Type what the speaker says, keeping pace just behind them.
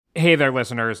Hey there,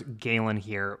 listeners. Galen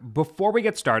here. Before we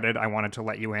get started, I wanted to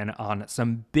let you in on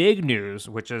some big news,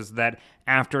 which is that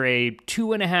after a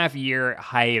 2.5-year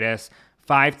hiatus,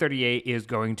 538 is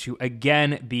going to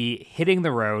again be hitting the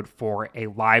road for a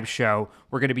live show.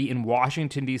 We're going to be in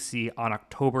Washington, D.C. on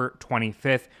October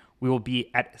 25th. We will be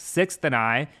at 6th and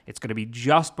I. It's going to be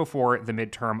just before the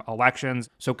midterm elections.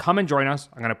 So come and join us.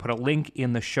 I'm going to put a link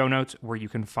in the show notes where you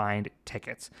can find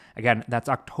tickets. Again, that's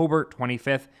October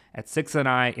 25th at 6th and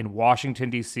I in Washington,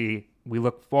 D.C. We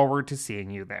look forward to seeing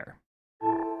you there.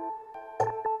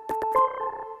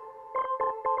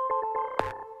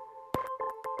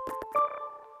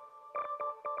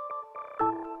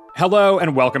 Hello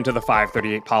and welcome to the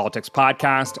 538 Politics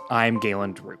Podcast. I'm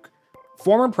Galen Druk.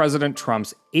 Former President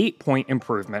Trump's 8-point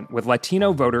improvement with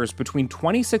Latino voters between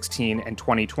 2016 and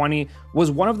 2020 was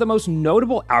one of the most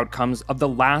notable outcomes of the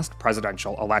last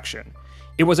presidential election.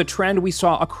 It was a trend we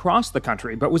saw across the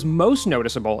country, but was most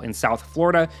noticeable in South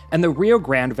Florida and the Rio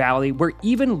Grande Valley, where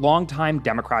even longtime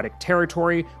Democratic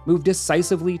territory moved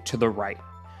decisively to the right.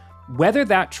 Whether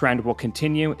that trend will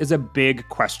continue is a big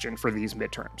question for these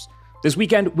midterms. This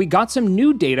weekend, we got some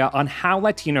new data on how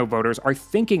Latino voters are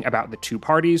thinking about the two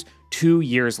parties 2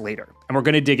 years later, and we're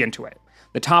going to dig into it.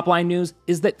 The top line news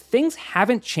is that things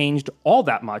haven't changed all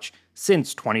that much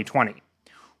since 2020.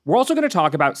 We're also going to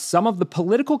talk about some of the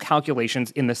political calculations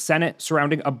in the Senate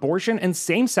surrounding abortion and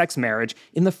same-sex marriage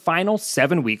in the final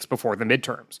 7 weeks before the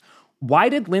midterms. Why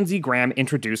did Lindsey Graham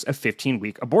introduce a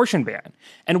 15-week abortion ban?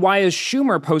 And why is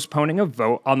Schumer postponing a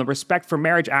vote on the Respect for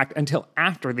Marriage Act until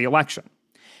after the election?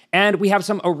 And we have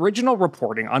some original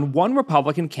reporting on one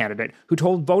Republican candidate who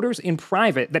told voters in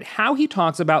private that how he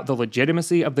talks about the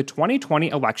legitimacy of the 2020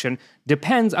 election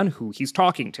depends on who he's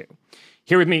talking to.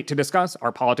 Here with me to discuss,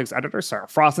 our politics editor, Sarah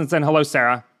Frostenson. Hello,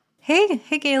 Sarah. Hey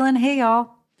Galen. Hey, y'all.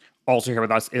 Also here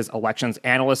with us is elections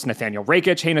analyst Nathaniel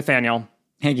Rakich. Hey, Nathaniel.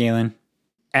 Hey, Galen.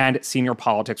 And senior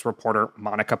politics reporter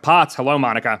Monica Potts. Hello,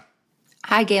 Monica.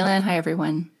 Hi, Galen. Hi,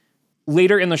 everyone.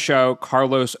 Later in the show,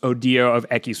 Carlos Odillo of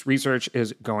Equis Research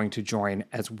is going to join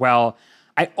as well.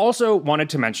 I also wanted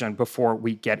to mention before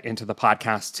we get into the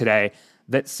podcast today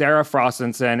that Sarah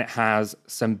Frostenson has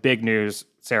some big news.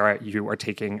 Sarah, you are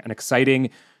taking an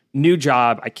exciting new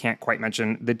job. I can't quite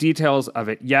mention the details of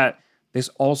it yet. This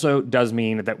also does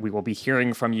mean that we will be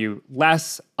hearing from you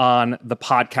less on the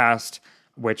podcast,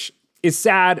 which is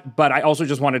sad, but I also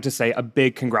just wanted to say a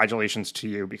big congratulations to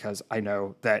you because I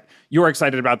know that you're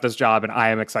excited about this job and I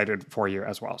am excited for you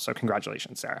as well. So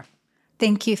congratulations, Sarah.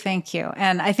 Thank you.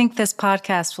 And I think this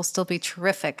podcast will still be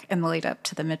terrific in the lead up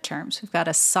to the midterms. We've got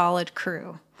a solid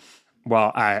crew.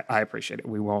 Well, I appreciate it.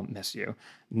 We won't miss you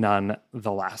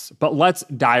nonetheless. But let's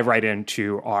dive right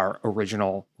into our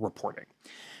original reporting.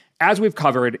 As we've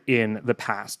covered in the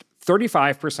past,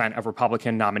 35% of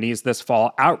Republican nominees this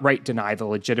fall outright deny the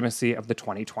legitimacy of the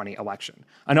 2020 election.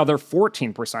 Another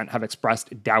 14% have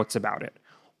expressed doubts about it.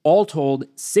 All told,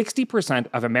 60%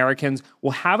 of Americans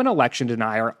will have an election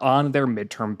denier on their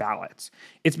midterm ballots.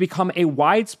 It's become a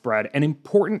widespread and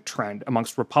important trend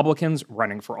amongst Republicans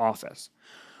running for office.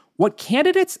 What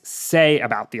candidates say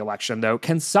about the election, though,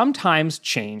 can sometimes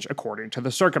change according to the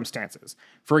circumstances.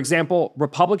 For example,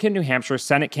 Republican New Hampshire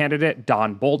Senate candidate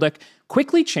Don Bolduc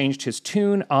quickly changed his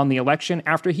tune on the election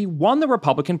after he won the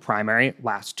Republican primary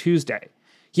last Tuesday.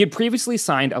 He had previously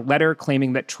signed a letter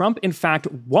claiming that Trump, in fact,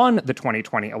 won the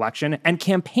 2020 election and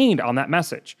campaigned on that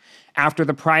message. After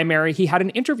the primary, he had an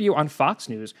interview on Fox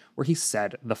News where he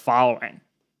said the following.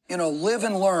 Live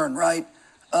and learn, right?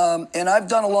 And I've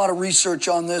done a lot of research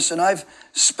on this, and I've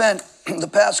spent the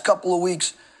past couple of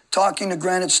weeks talking to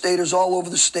Granite Staters all over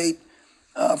the state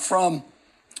from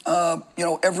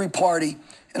every party.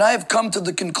 And I have come to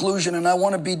the conclusion, and I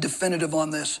want to be definitive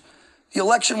on this. The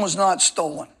election was not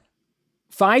stolen.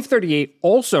 538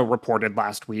 also reported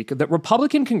last week that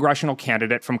Republican congressional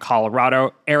candidate from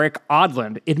Colorado, Eric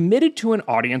Odland, admitted to an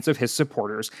audience of his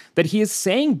supporters that he is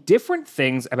saying different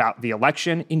things about the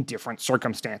election in different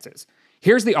circumstances.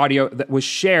 Here's the audio that was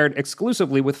shared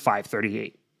exclusively with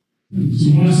 538. So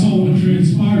when I saw what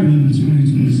transpired in the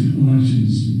 2020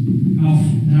 elections,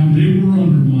 how they were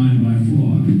undermined by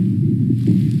fraud,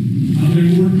 how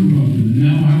they were corrupted, and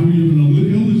now how we have an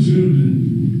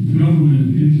illegitimate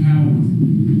government in power,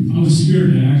 I was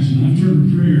scared to action. I've turned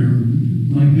to prayer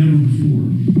like never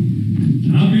before.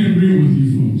 And I'm being real with you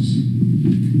folks.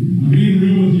 I'm being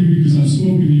real with you because I've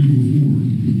spoken to you before.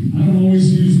 I don't always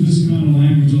use this kind of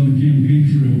language on the campaign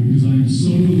trail because I am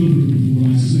so deliberate with what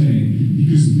I say,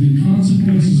 because the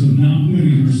consequences of not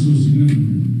winning are so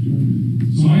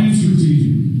significant. So I am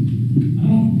strategic.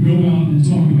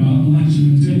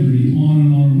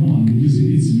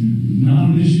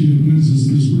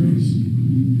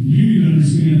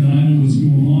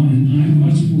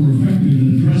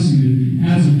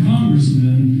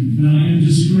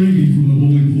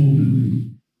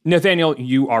 Nathaniel,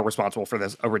 you are responsible for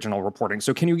this original reporting.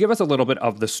 So can you give us a little bit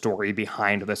of the story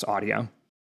behind this audio?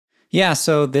 Yeah,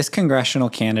 so this congressional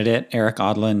candidate, Eric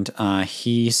Odland,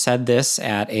 he said this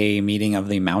at a meeting of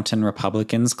the Mountain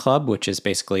Republicans Club, which is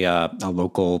basically a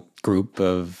local group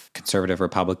of conservative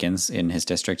Republicans in his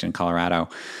district in Colorado.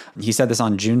 He said this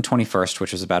on June 21st,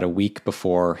 which was about a week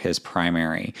before his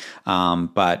primary.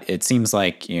 But it seems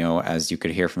like, as you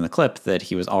could hear from the clip, that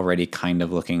he was already kind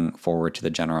of looking forward to the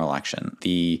general election.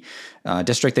 The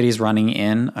district that he's running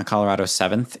in, Colorado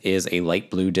 7th, is a light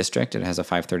blue district. It has a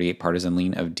 538 partisan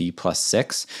lean of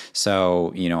D+6.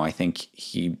 So, I think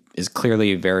he is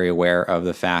clearly very aware of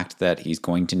the fact that he's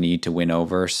going to need to win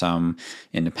over some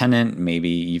independent, maybe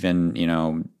even,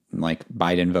 like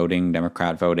Biden voting,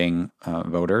 Democrat voting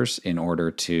voters in order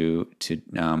to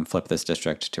flip this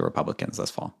district to Republicans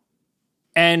this fall.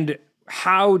 And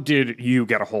how did you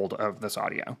get a hold of this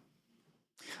audio?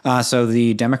 So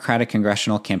the Democratic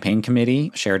Congressional Campaign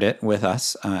Committee shared it with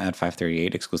us at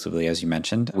 538 exclusively, as you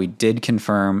mentioned. We did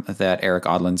confirm that Eric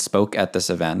Odland spoke at this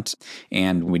event,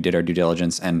 and we did our due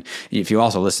diligence. And if you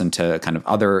also listen to kind of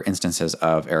other instances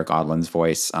of Eric Odland's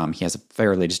voice, he has a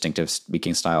fairly distinctive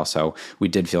speaking style. So we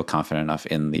did feel confident enough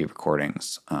in the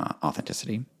recording's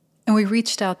authenticity. And we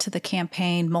reached out to the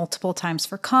campaign multiple times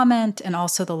for comment and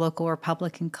also the local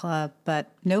Republican club,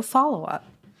 but no follow-up.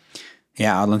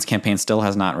 Yeah, Odland's campaign still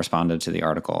has not responded to the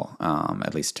article,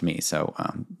 at least to me. So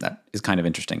that is kind of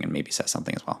interesting and maybe says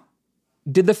something as well.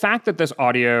 Did the fact that this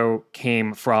audio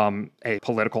came from a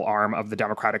political arm of the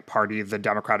Democratic Party, the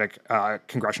Democratic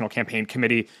Congressional Campaign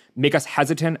Committee, make us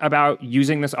hesitant about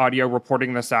using this audio,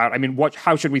 reporting this out? I mean,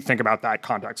 how should we think about that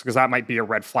context? Because that might be a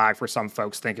red flag for some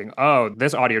folks thinking, oh,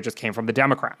 this audio just came from the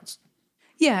Democrats.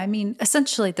 Yeah, I mean,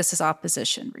 essentially, this is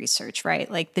opposition research, right?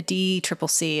 Like the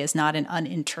DCCC is not an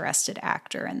uninterested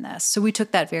actor in this. So we took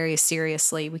that very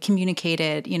seriously. We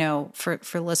communicated,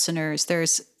 for listeners,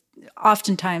 there's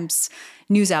oftentimes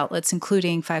news outlets,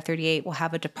 including 538, will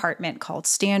have a department called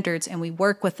Standards, and we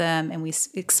work with them and we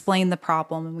explain the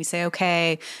problem and we say,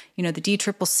 okay, the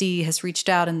DCCC has reached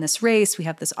out in this race. We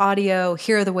have this audio.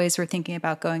 Here are the ways we're thinking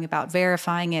about going about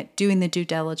verifying it, doing the due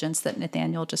diligence that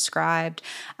Nathaniel described,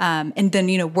 and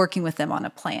then, working with them on a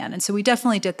plan. And so we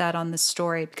definitely did that on this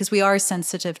story because we are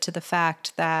sensitive to the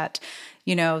fact that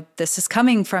this is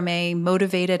coming from a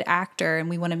motivated actor, and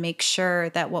we want to make sure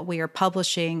that what we are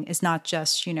publishing is not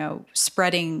just,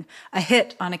 spreading a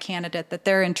hit on a candidate that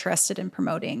they're interested in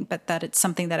promoting, but that it's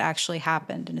something that actually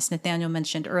happened. And as Nathaniel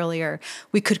mentioned earlier,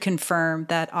 we could confirm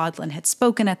that Odland had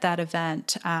spoken at that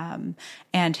event,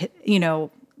 and,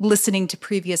 listening to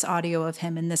previous audio of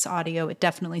him in this audio, it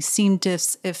definitely seemed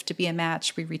as if to be a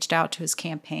match. We reached out to his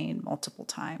campaign multiple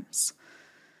times.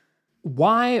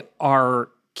 Why are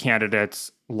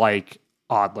candidates like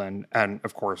Odland and,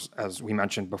 of course, as we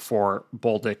mentioned before,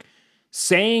 Bolduc,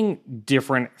 saying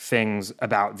different things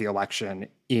about the election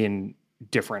in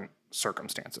different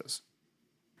circumstances?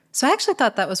 So I actually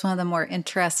thought that was one of the more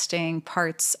interesting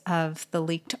parts of the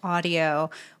leaked audio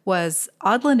was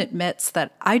Odland admits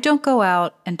that I don't go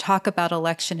out and talk about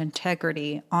election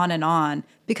integrity on and on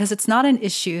because it's not an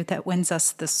issue that wins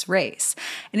us this race.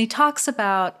 And he talks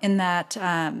about in that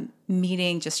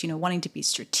meeting just, wanting to be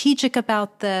strategic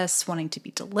about this, wanting to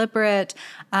be deliberate.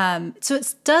 So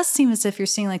it does seem as if you're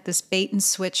seeing like this bait and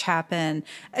switch happen.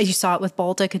 You saw it with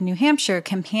Bolduc in New Hampshire,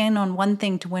 campaign on one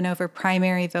thing to win over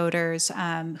primary voters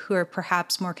who are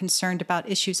perhaps more concerned about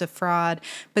issues of fraud.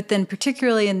 But then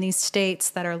particularly in these states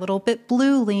that are a little bit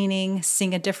blue-leaning,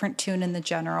 sing a different tune in the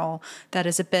general that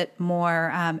is a bit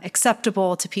more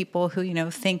acceptable to people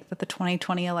who, think that the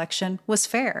 2020 election was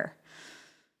fair.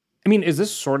 I mean, is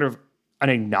this sort of an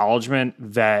acknowledgement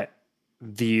that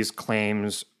these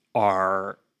claims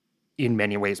are in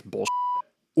many ways bullshit?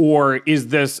 Or is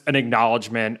this an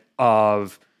acknowledgement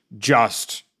of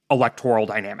just electoral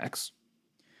dynamics?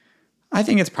 I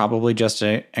think it's probably just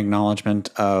an acknowledgement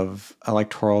of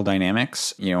electoral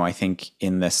dynamics. I think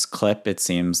in this clip, it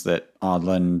seems that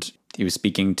Odland, he was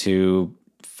speaking to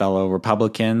fellow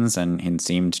Republicans and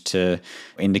seemed to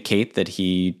indicate that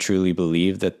he truly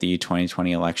believed that the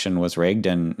 2020 election was rigged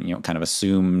and, kind of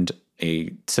assumed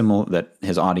that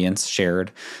his audience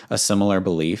shared a similar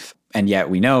belief. And yet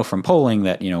we know from polling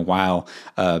that, while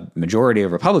a majority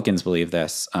of Republicans believe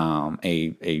this,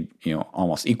 a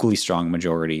almost equally strong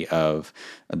majority of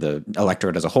the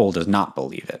electorate as a whole does not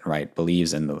believe it, right?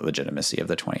 Believes in the legitimacy of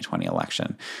the 2020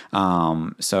 election.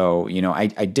 So,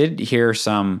 I did hear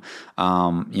some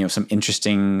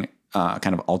interesting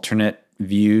kind of alternate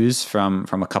views from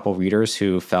a couple readers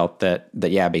who felt that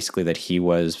yeah, basically that he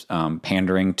was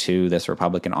pandering to this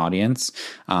Republican audience,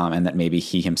 and that maybe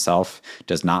he himself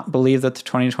does not believe that the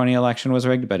 2020 election was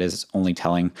rigged, but is only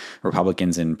telling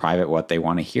Republicans in private what they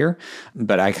want to hear.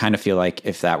 But I kind of feel like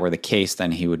if that were the case,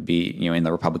 then he would be, in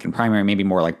the Republican primary, maybe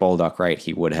more like Bolduc, right?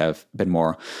 He would have been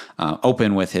more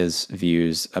open with his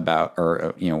views about,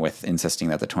 or with insisting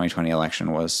that the 2020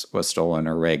 election was stolen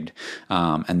or rigged,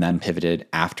 and then pivoted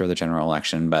after the general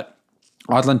election. But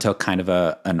Odland took kind of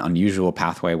an unusual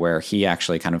pathway where he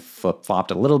actually kind of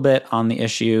flip-flopped a little bit on the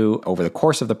issue over the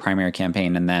course of the primary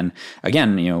campaign. And then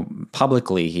again,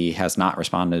 publicly, he has not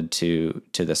responded to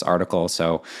this article.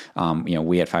 So,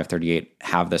 we at 538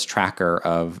 have this tracker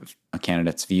of a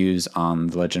candidate's views on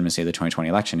the legitimacy of the 2020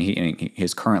 election. He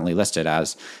is currently listed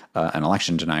as an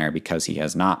election denier because he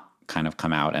has not kind of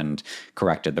come out and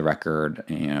corrected the record,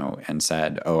 and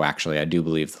said, oh, actually, I do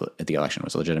believe the election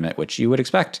was legitimate, which you would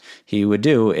expect he would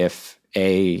do if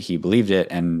A, he believed it,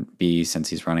 and B, since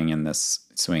he's running in this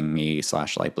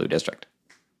swing-me/light blue district.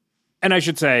 And I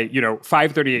should say,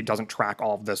 538 doesn't track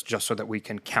all of this just so that we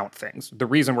can count things. The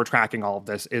reason we're tracking all of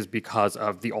this is because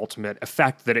of the ultimate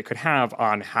effect that it could have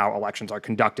on how elections are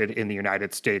conducted in the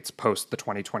United States post the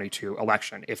 2022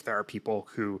 election. If there are people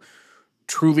who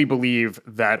truly believe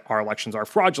that our elections are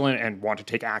fraudulent and want to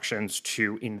take actions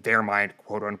to, in their mind,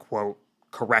 quote unquote,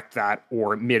 correct that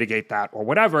or mitigate that or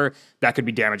whatever, that could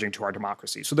be damaging to our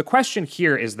democracy. So the question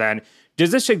here is then,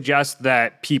 does this suggest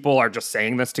that people are just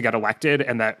saying this to get elected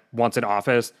and that once in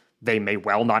office, they may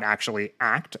well not actually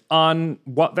act on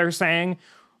what they're saying?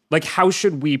 Like, how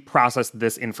should we process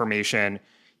this information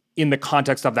in the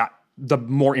context of that, the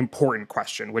more important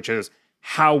question, which is,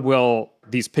 how will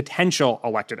these potential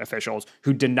elected officials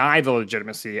who deny the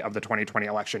legitimacy of the 2020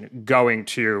 election going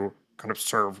to kind of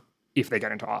serve if they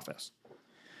get into office?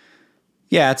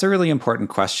 Yeah, it's a really important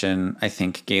question, I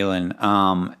think, Galen.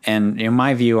 And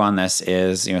my view on this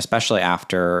is, especially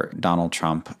after Donald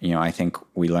Trump, I think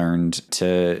we learned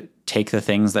to take the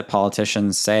things that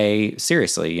politicians say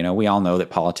seriously. We all know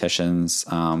that politicians,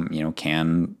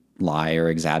 can lie or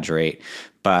exaggerate.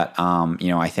 But,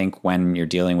 I think when you're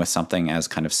dealing with something as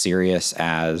kind of serious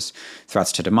as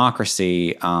threats to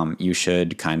democracy, you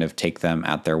should kind of take them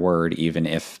at their word, even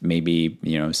if maybe,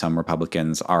 some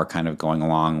Republicans are kind of going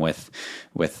along with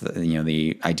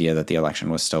the idea that the election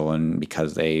was stolen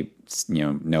because they,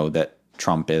 know that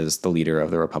Trump is the leader of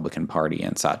the Republican Party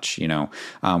and such.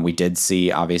 We did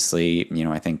see, obviously,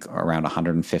 I think around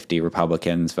 150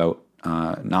 Republicans vote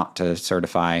not to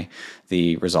certify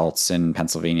the results in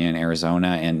Pennsylvania and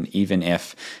Arizona. And even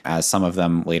if, as some of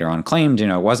them later on claimed,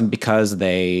 it wasn't because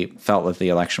they felt that the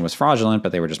election was fraudulent,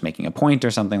 but they were just making a point or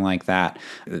something like that,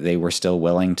 they were still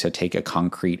willing to take a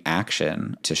concrete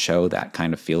action to show that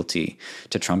kind of fealty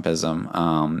to Trumpism.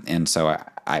 And so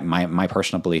my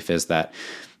personal belief is that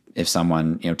if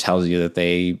someone, tells you that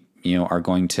they,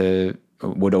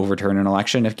 would overturn an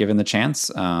election if given the chance,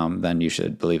 then you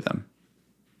should believe them.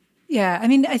 Yeah, I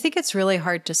mean, I think it's really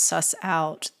hard to suss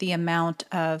out the amount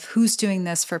of who's doing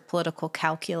this for political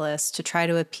calculus to try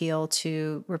to appeal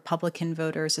to Republican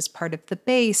voters as part of the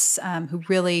base who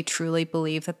really, truly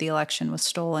believe that the election was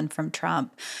stolen from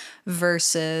Trump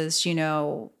versus,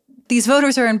 these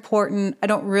voters are important. I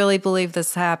don't really believe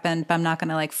this happened, but I'm not going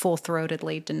to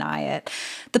full-throatedly deny it.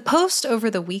 The Post over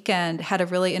the weekend had a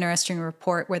really interesting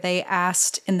report where they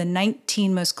asked in the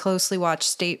 19 most closely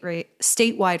watched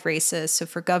statewide races, so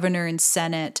for governor and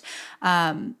Senate,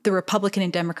 the Republican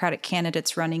and Democratic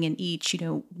candidates running in each,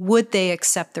 would they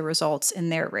accept the results in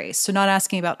their race? So not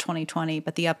asking about 2020,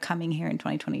 but the upcoming here in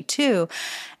 2022.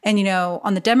 And,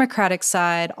 on the Democratic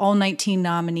side, all 19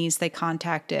 nominees they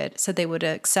contacted said they would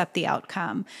accept the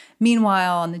outcome.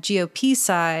 Meanwhile, on the GOP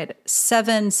side,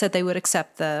 7 said they would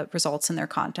accept the results in their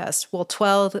contest, while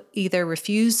 12 either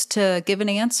refused to give an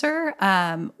answer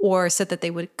or said that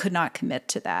they could not commit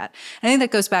to that. And I think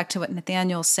that goes back to what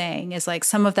Nathaniel's saying is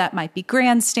some of that might be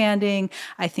grandstanding.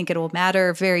 I think it will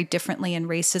matter very differently in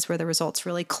races where the result's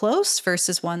really close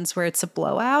versus ones where it's a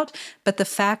blowout. But the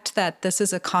fact that this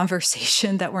is a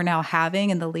conversation that we're now having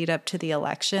in the lead up to the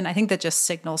election, I think that just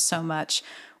signals so much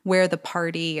where the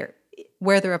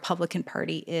Republican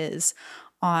Party is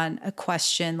on a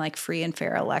question like free and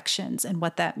fair elections and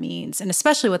what that means, and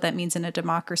especially what that means in a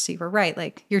democracy. We're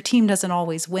right, your team doesn't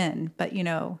always win, but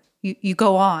you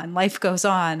go on, life goes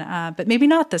on, but maybe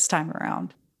not this time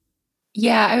around.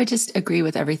 Yeah, I would just agree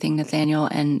with everything Nathaniel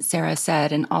and Sarah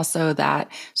said, and also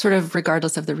that sort of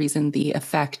regardless of the reason, the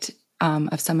effect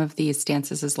of some of these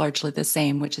stances is largely the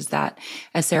same, which is that,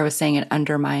 as Sarah was saying, it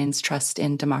undermines trust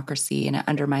in democracy and it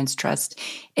undermines trust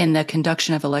in the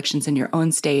conduction of elections in your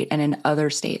own state and in other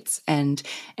states and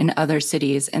in other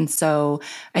cities. And so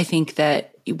I think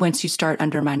that once you start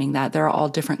undermining that, there are all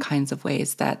different kinds of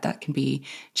ways that can be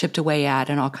chipped away at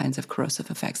and all kinds of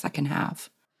corrosive effects that can have.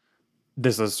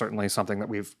 This is certainly something that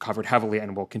we've covered heavily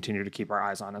and will continue to keep our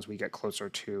eyes on as we get closer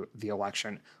to the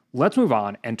election. Let's move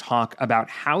on and talk about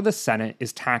how the Senate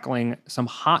is tackling some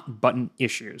hot button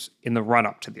issues in the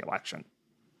run-up to the election.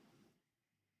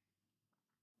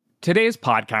 Today's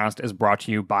podcast is brought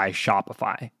to you by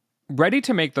Shopify. Ready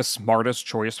to make the smartest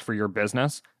choice for your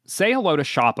business? Say hello to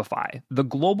Shopify, the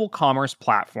global commerce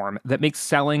platform that makes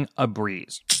selling a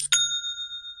breeze.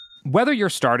 Whether you're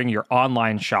starting your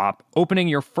online shop, opening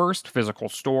your first physical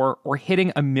store, or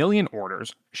hitting 1 million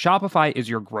orders, Shopify is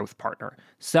your growth partner.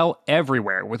 Sell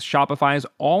everywhere with Shopify's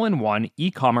all-in-one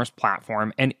e-commerce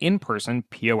platform and in-person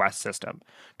POS system.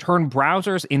 Turn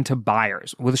browsers into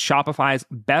buyers with Shopify's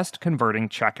best converting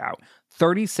checkout,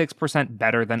 36%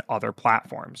 better than other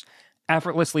platforms.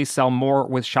 Effortlessly sell more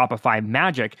with Shopify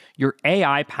Magic, your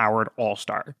AI-powered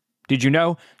all-star. Did you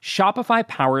know Shopify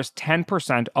powers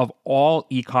 10% of all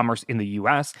e-commerce in the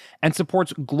US and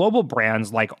supports global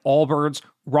brands like Allbirds,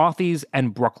 Rothy's,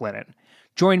 and Brooklinen?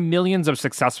 Join millions of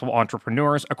successful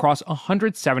entrepreneurs across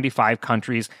 175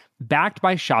 countries backed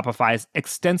by Shopify's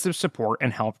extensive support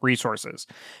and help resources.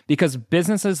 Because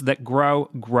businesses that grow,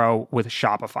 grow with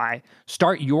Shopify.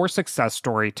 Start your success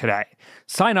story today.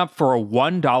 Sign up for a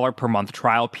 $1 per month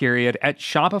trial period at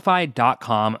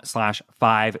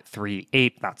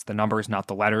shopify.com/538. That's the numbers, not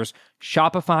the letters.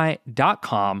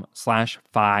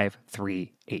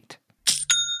 Shopify.com/538.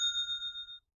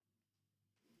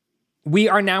 We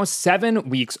are now 7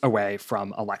 weeks away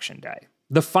from Election Day.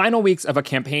 The final weeks of a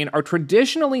campaign are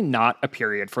traditionally not a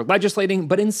period for legislating,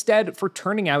 but instead for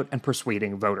turning out and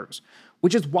persuading voters,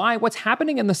 which is why what's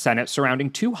happening in the Senate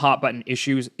surrounding 2 hot-button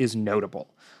issues is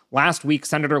notable. Last week,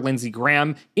 Senator Lindsey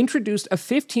Graham introduced a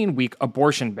 15-week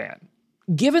abortion ban.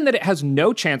 Given that it has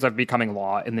no chance of becoming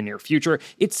law in the near future,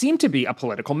 it seemed to be a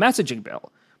political messaging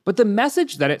bill. But the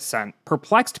message that it sent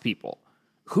perplexed people.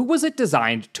 Who was it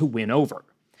designed to win over?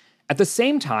 At the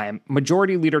same time,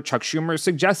 Majority Leader Chuck Schumer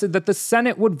suggested that the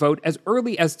Senate would vote as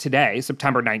early as today,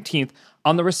 September 19th,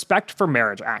 on the Respect for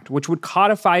Marriage Act, which would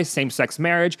codify same-sex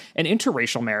marriage and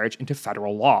interracial marriage into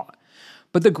federal law.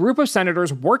 But the group of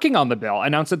senators working on the bill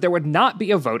announced that there would not be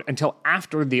a vote until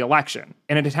after the election,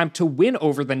 in an attempt to win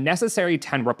over the necessary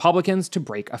 10 Republicans to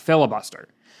break a filibuster.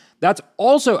 That's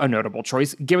also a notable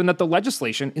choice, given that the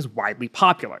legislation is widely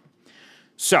popular.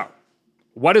 So,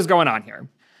 what is going on here?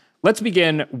 Let's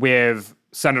begin with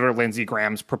Senator Lindsey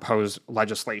Graham's proposed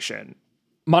legislation.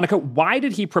 Monica, why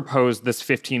did he propose this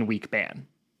 15-week ban?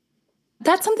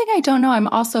 That's something I don't know. I'm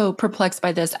also perplexed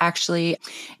by this, actually.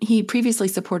 He previously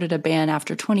supported a ban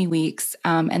after 20 weeks,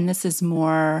 and this is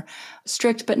more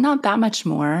strict, but not that much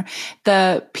more.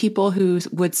 The people who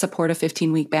would support a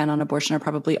 15-week ban on abortion are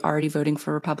probably already voting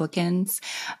for Republicans.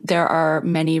 There are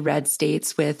many red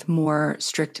states with more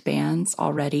strict bans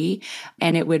already,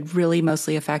 and it would really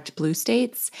mostly affect blue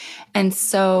states. And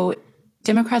so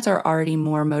Democrats are already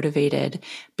more motivated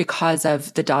because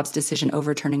of the Dobbs decision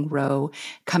overturning Roe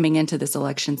coming into this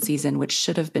election season, which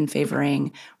should have been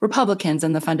favoring Republicans,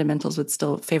 and the fundamentals would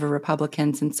still favor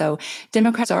Republicans. And so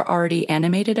Democrats are already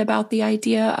animated about the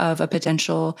idea of a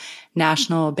potential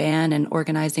national ban and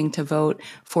organizing to vote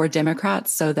for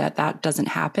Democrats so that that doesn't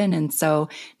happen. And so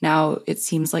now it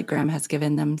seems like Graham has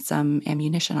given them some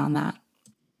ammunition on that.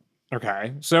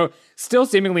 Okay, so still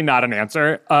seemingly not an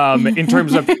answer in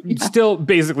terms of still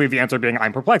basically the answer being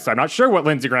I'm perplexed. I'm not sure what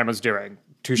Lindsey Graham is doing.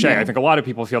 Touche. Yeah. I think a lot of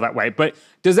people feel that way. But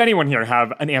does anyone here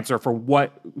have an answer for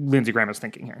what Lindsey Graham is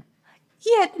thinking here?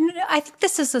 Yeah, I think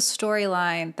this is a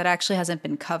storyline that actually hasn't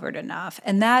been covered enough.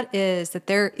 And that is that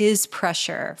there is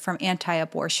pressure from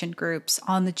anti-abortion groups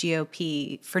on the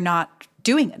GOP for not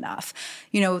doing enough.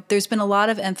 You know, there's been a lot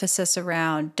of emphasis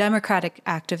around Democratic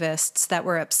activists that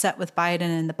were upset with Biden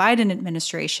and the Biden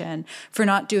administration for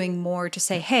not doing more to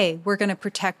say, hey, we're going to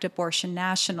protect abortion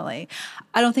nationally.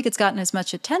 I don't think it's gotten as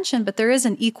much attention, but there is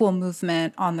an equal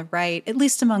movement on the right, at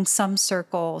least among some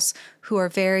circles who are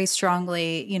very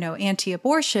strongly,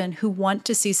 anti-abortion, who want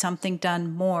to see something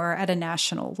done more at a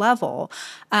national level.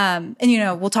 And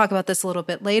we'll talk about this a little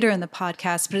bit later in the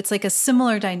podcast, but it's like a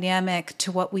similar dynamic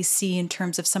to what we see in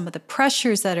terms of some of the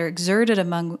pressures that are exerted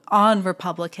on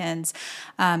Republicans,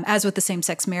 as with the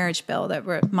same-sex marriage bill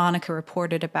that Monica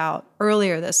reported about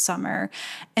earlier this summer.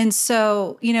 And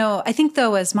so, I think,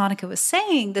 though, as Monica was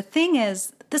saying, the thing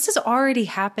is, this is already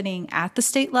happening at the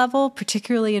state level,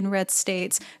 particularly in red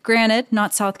states. Granted,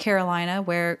 not South Carolina,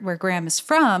 where Graham is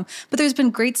from, but there's been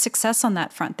great success on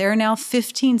that front. There are now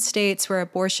 15 states where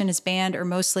abortion is banned or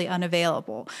mostly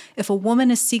unavailable. If a woman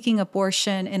is seeking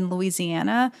abortion in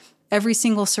Louisiana, every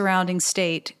single surrounding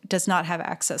state does not have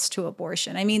access to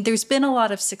abortion. I mean, there's been a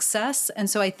lot of success. And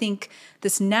so I think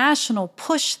this national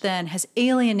push then has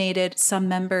alienated some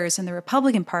members in the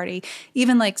Republican Party.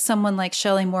 Even like someone like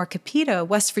Shelley Moore Capito,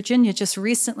 West Virginia just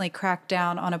recently cracked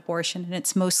down on abortion, and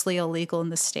it's mostly illegal in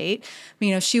the state.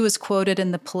 You know, she was quoted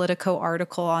in the Politico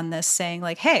article on this saying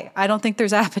like, hey, I don't think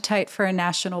there's appetite for a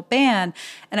national ban.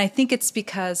 And I think it's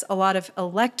because a lot of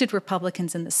elected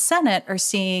Republicans in the Senate are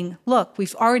seeing, look,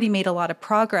 we've already made a lot of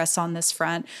progress on this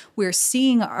front. We're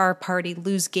seeing our party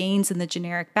lose gains in the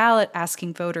generic ballot,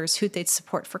 asking voters who they'd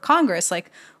support for Congress.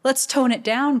 Like, let's tone it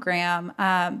down, Graham.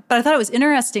 But I thought it was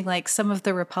interesting, like some of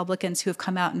the Republicans who have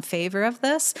come out in favor of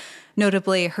this,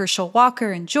 notably Herschel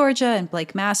Walker in Georgia and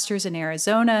Blake Masters in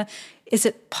Arizona. Is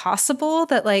it possible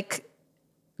that like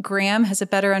Graham has a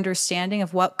better understanding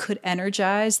of what could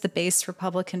energize the base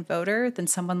Republican voter than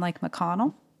someone like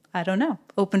McConnell? I don't know.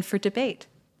 Open for debate.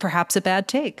 Perhaps a bad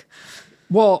take.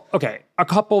 Well, okay, a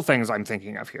couple things I'm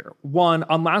thinking of here. One,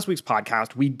 on last week's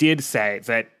podcast, we did say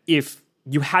that if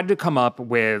you had to come up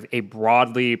with a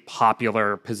broadly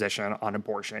popular position on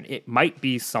abortion, it might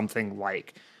be something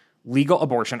like legal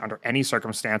abortion under any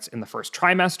circumstance in the first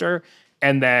trimester,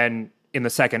 and then in the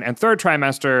second and third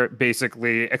trimester,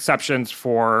 basically exceptions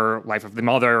for life of the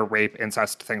mother, rape,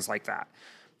 incest, things like that.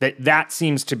 That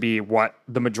seems to be what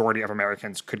the majority of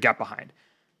Americans could get behind.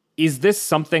 Is this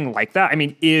something like that? I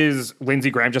mean, is Lindsey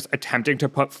Graham just attempting to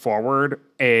put forward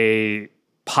a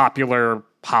popular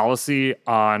policy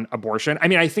on abortion? I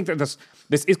mean, I think that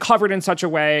this is covered in such a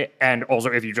way, and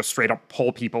also if you just straight up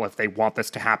poll people if they want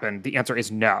this to happen, the answer is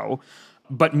no.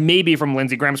 But maybe from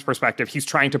Lindsey Graham's perspective, he's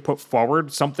trying to put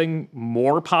forward something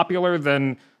more popular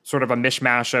than sort of a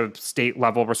mishmash of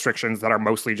state-level restrictions that are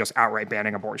mostly just outright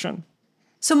banning abortion.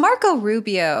 So Marco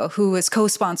Rubio, who has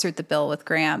co-sponsored the bill with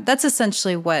Graham, that's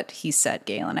essentially what he said,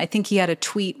 Galen. I think he had a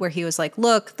tweet where he was like,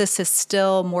 look, this is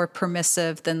still more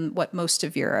permissive than what most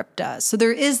of Europe does. So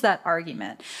there is that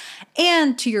argument.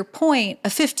 And to your point, a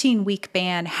 15-week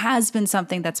ban has been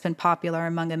something that's been popular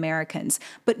among Americans.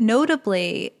 But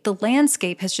notably, the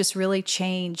landscape has just really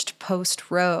changed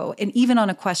post-Roe, and even on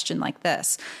a question like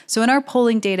this. So in our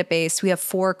polling database, we have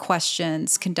 4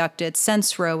 questions conducted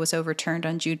since Roe was overturned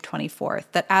on June 24th.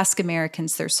 That ask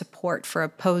Americans their support for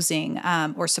opposing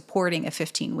or supporting a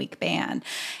 15-week ban.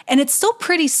 And it's still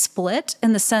pretty split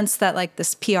in the sense that like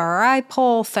this PRI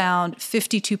poll found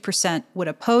 52% would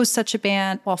oppose such a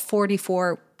ban, while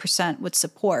 44% would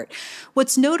support.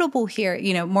 What's notable here,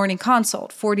 Morning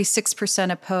Consult,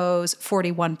 46% oppose,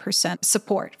 41%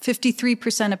 support,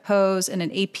 53% oppose, and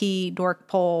an AP Dork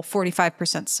poll,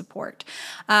 45% support.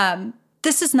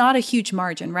 This is not a huge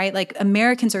margin, right? Like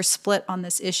Americans are split on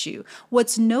this issue.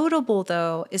 What's notable,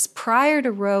 though, is prior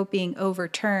to Roe being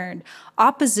overturned,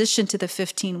 opposition to the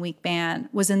 15-week ban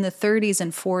was in the 30s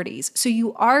and 40s. So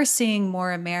you are seeing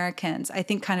more Americans, I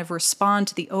think, kind of respond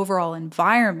to the overall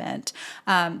environment,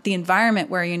 the environment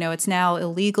where, it's now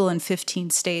illegal in 15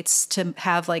 states to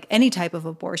have like any type of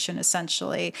abortion,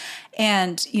 essentially.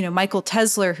 And, Michael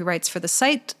Tesler, who writes for the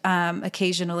site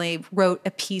occasionally, wrote a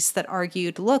piece that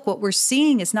argued, look, what we're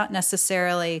seeing is not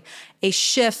necessarily a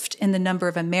shift in the number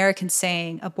of Americans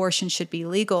saying abortion should be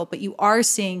legal, but you are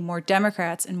seeing more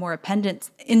Democrats and more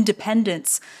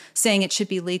independents saying it should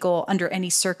be legal under any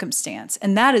circumstance.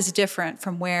 And that is different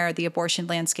from where the abortion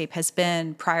landscape has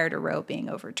been prior to Roe being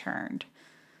overturned.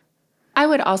 I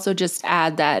would also just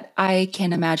add that I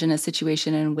can imagine a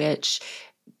situation in which,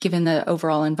 given the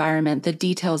overall environment, the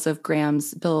details of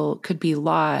Graham's bill could be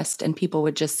lost and people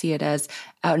would just see it as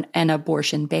an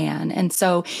abortion ban. And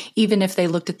so even if they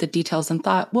looked at the details and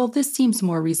thought, well, this seems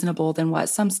more reasonable than what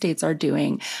some states are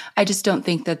doing, I just don't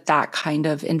think that kind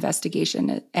of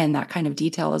investigation and that kind of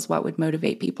detail is what would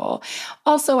motivate people.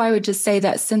 Also, I would just say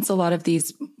that since a lot of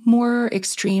these more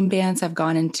extreme bans have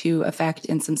gone into effect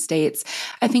in some states,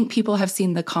 I think people have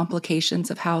seen the complications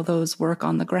of how those work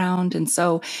on the ground. And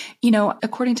so,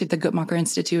 according to the Guttmacher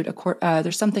Institute,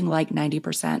 there's something like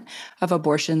 90% of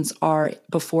abortions are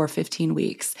before 15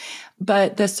 weeks.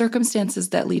 But the circumstances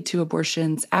that lead to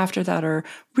abortions after that are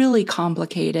really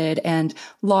complicated, and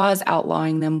laws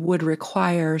outlawing them would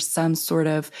require some sort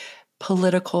of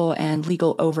political and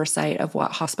legal oversight of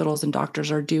what hospitals and doctors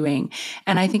are doing.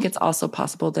 And I think it's also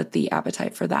possible that the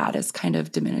appetite for that is kind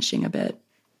of diminishing a bit.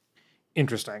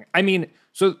 Interesting. I mean,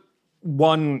 so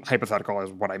one hypothetical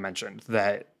is what I mentioned,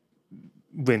 that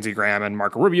Lindsey Graham and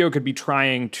Marco Rubio could be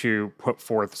trying to put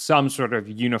forth some sort of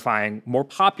unifying, more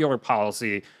popular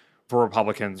policy for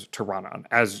Republicans to run on.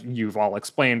 As you've all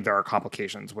explained, there are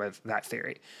complications with that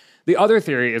theory. The other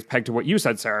theory is pegged to what you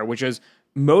said, Sarah, which is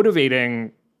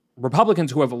motivating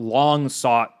Republicans who have long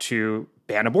sought to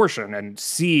ban abortion and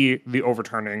see the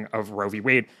overturning of Roe v.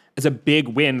 Wade as a big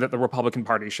win that the Republican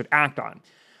Party should act on.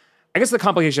 I guess the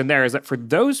complication there is that for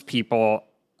those people,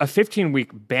 a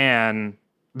 15-week ban,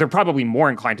 they're probably more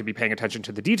inclined to be paying attention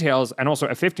to the details, and also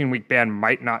a 15-week ban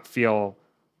might not feel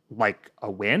like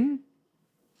a win.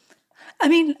 I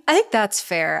mean, I think that's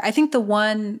fair. I think the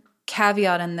one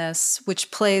caveat in this,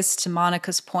 which plays to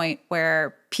Monica's point,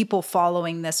 where people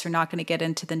following this are not going to get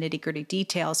into the nitty-gritty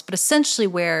details, but essentially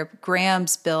where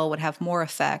Graham's bill would have more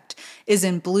effect is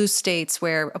in blue states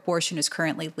where abortion is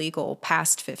currently legal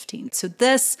past 15. So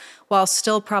this, while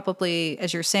still probably,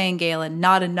 as you're saying, Galen,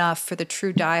 not enough for the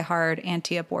true diehard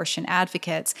anti-abortion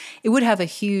advocates, it would have a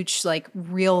huge,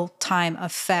 real-time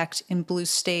effect in blue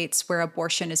states where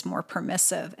abortion is more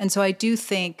permissive. And so I do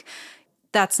think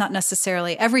that's not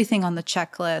necessarily everything on the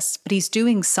checklist, but he's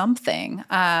doing something.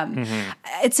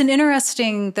 It's an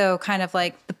interesting, though, kind of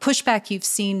like the pushback you've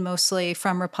seen mostly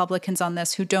from Republicans on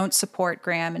this who don't support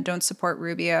Graham and don't support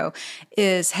Rubio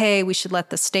is, hey, we should let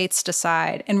the states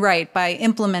decide. And right, by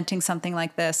implementing something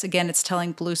like this, again, it's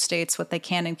telling blue states what they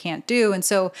can and can't do. And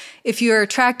so if you're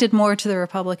attracted more to the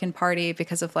Republican Party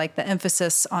because of the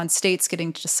emphasis on states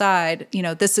getting to decide,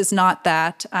 this is not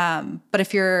that. But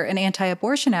if you're an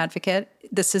anti-abortion advocate,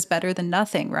 this is better than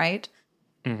nothing, right?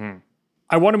 Mm-hmm.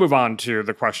 I want to move on to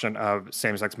the question of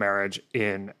same-sex marriage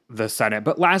in the Senate.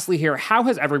 But lastly here, how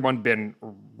has everyone been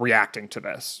reacting to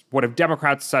this? What have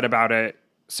Democrats said about it?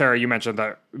 Sarah, you mentioned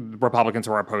that Republicans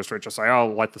who are opposed to it just say,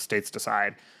 oh, let the states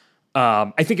decide.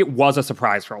 I think it was a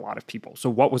surprise for a lot of people. So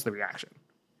what was the reaction?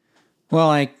 Well,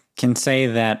 I can say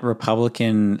that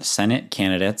Republican Senate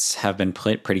candidates have been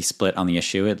pretty split on the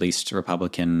issue, at least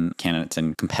Republican candidates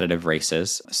in competitive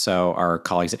races. So our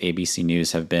colleagues at ABC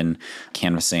News have been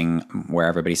canvassing where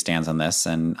everybody stands on this.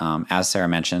 And as Sarah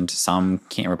mentioned, some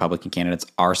Republican candidates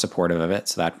are supportive of it.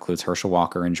 So that includes Herschel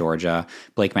Walker in Georgia,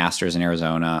 Blake Masters in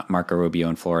Arizona, Marco Rubio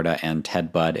in Florida, and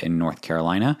Ted Budd in North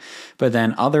Carolina. But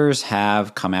then others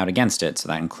have come out against it. So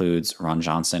that includes Ron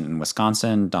Johnson in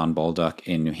Wisconsin, Don Bolduc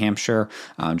in New Hampshire,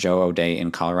 Joe O'Dea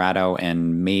in Colorado,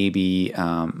 and maybe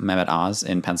Mehmet Oz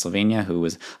in Pennsylvania, who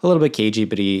was a little bit cagey,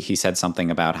 but he said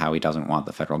something about how he doesn't want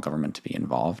the federal government to be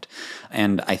involved.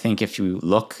 And I think if you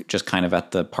look just kind of at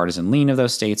the partisan lean of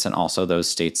those states and also those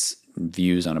states'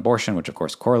 views on abortion, which of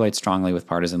course correlates strongly with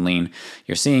partisan lean,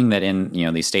 you're seeing that in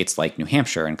these states like New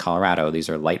Hampshire and Colorado, these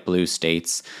are light blue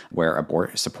states where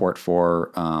support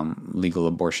for legal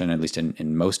abortion, at least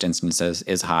in most instances,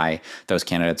 is high. Those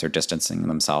candidates are distancing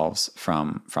themselves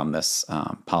from this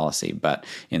policy. But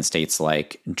in states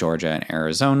like Georgia and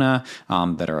Arizona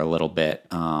that are a little bit,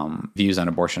 views on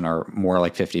abortion are more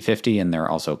like 50-50, and they're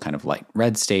also kind of like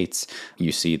red states,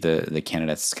 you see the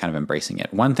candidates kind of embracing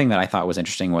it. One thing that I thought was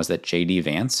interesting was that J.D.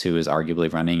 Vance, who is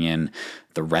arguably running in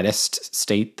the reddest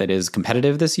state that is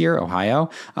competitive this year,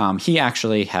 Ohio, he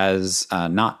actually has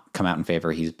not come out in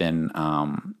favor. He's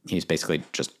basically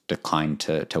just declined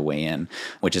to weigh in,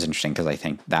 which is interesting because I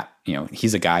think that,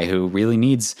 he's a guy who really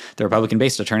needs the Republican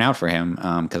base to turn out for him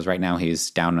because right now he's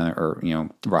down or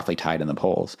roughly tied in the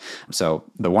polls. So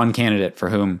the one candidate for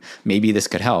whom maybe this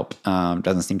could help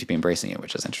doesn't seem to be embracing it,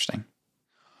 which is interesting.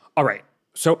 All right.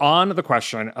 So on the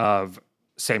question of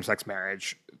same-sex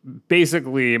marriage,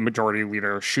 basically Majority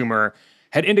Leader Schumer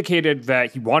had indicated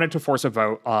that he wanted to force a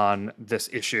vote on this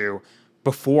issue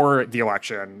before the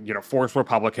election, force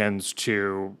Republicans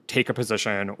to take a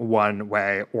position one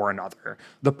way or another.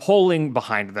 The polling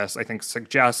behind this, I think,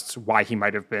 suggests why he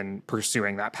might have been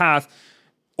pursuing that path.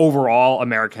 Overall,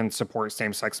 Americans support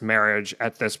same-sex marriage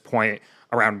at this point.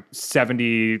 Around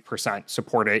 70%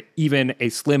 support it, even a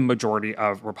slim majority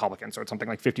of Republicans. So it's something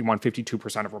like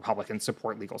 52% of Republicans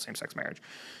support legal same-sex marriage.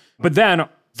 But then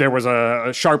there was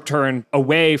a sharp turn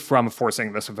away from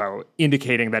forcing this vote,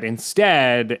 indicating that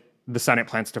instead the Senate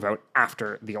plans to vote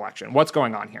after the election. What's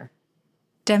going on here?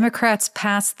 Democrats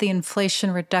passed the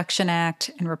Inflation Reduction Act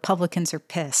and Republicans are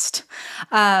pissed.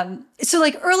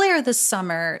 So earlier this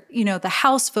summer, the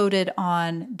House voted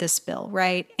on this bill,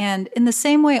 right? And in the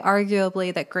same way,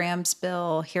 arguably, that Graham's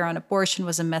bill here on abortion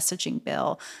was a messaging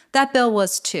bill, that bill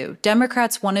was too.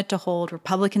 Democrats wanted to hold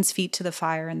Republicans' feet to the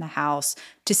fire in the House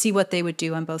to see what they would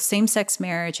do on both same-sex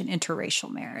marriage and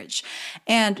interracial marriage.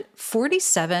 And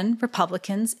 47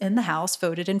 Republicans in the House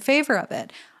voted in favor of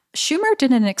it. Schumer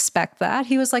didn't expect that.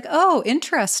 He was like, oh,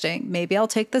 interesting. Maybe I'll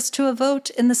take this to a vote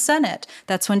in the Senate.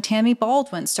 That's when Tammy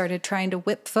Baldwin started trying to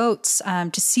whip votes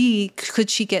to see could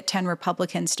she get 10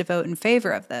 Republicans to vote in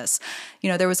favor of this.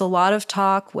 There was a lot of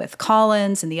talk with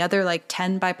Collins and the other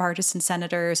 10 bipartisan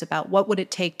senators about what would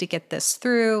it take to get this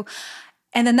through.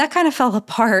 And then that kind of fell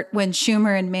apart when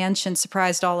Schumer and Manchin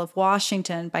surprised all of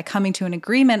Washington by coming to an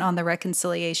agreement on the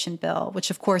reconciliation bill, which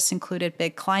of course included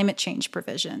big climate change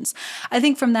provisions. I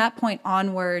think from that point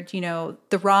onward,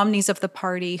 the Romneys of the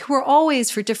party, who are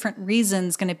always for different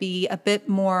reasons going to be a bit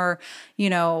more,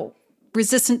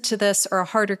 resistant to this or a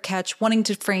harder catch, wanting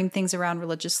to frame things around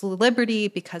religious liberty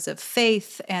because of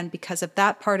faith and because of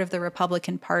that part of the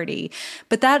Republican Party.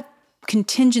 But that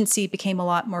contingency became a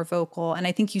lot more vocal. And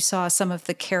I think you saw some of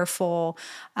the careful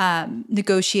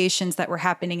negotiations that were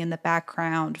happening in the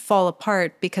background fall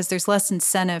apart because there's less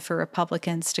incentive for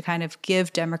Republicans to kind of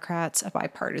give Democrats a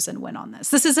bipartisan win on this.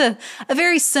 This is a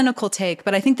very cynical take,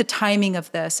 but I think the timing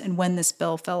of this and when this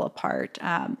bill fell apart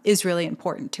is really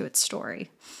important to its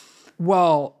story.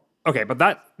 Well, okay, but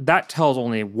that tells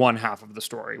only one half of the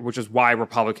story, which is why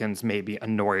Republicans may be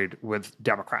annoyed with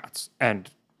Democrats. And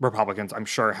Republicans, I'm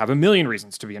sure, have a million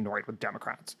reasons to be annoyed with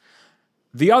Democrats.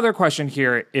 The other question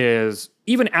here is,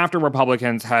 even after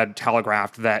Republicans had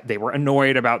telegraphed that they were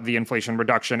annoyed about the Inflation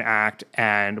Reduction Act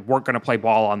and weren't going to play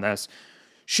ball on this,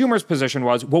 Schumer's position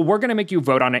was, well, we're going to make you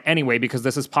vote on it anyway because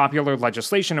this is popular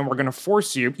legislation and we're going to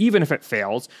force you, even if it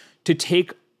fails, to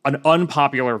take an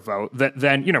unpopular vote that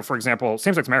then, for example,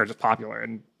 same-sex marriage is popular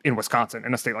in Wisconsin,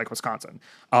 in a state like Wisconsin.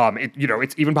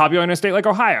 It's even popular in a state like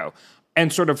Ohio.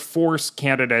 And sort of force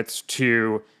candidates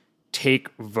to take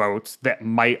votes that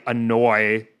might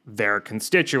annoy their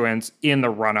constituents in the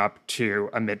run-up to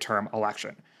a midterm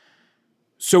election.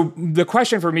 So the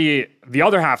question for me, the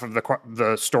other half of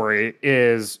the story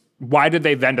is, why did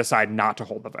they then decide not to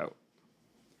hold the vote?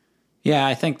 Yeah,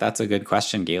 I think that's a good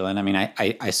question, Galen. I mean,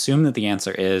 I assume that the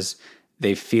answer is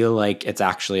they feel like it's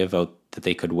actually a vote that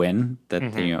they could win, that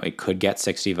it could get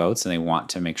 60 votes, and they want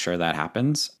to make sure that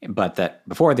happens. But that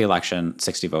before the election,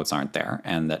 60 votes aren't there,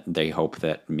 and that they hope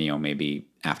that maybe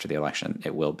after the election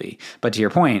it will be. But to your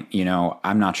point,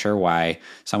 I'm not sure why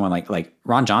someone like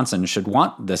Ron Johnson should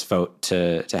want this vote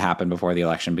to happen before the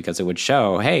election, because it would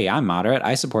show, hey, I'm moderate,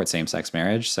 I support same-sex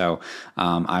marriage. So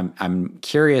I'm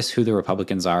curious who the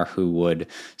Republicans are who would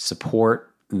support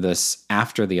this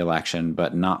after the election,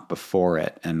 but not before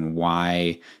it, and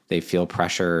why they feel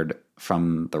pressured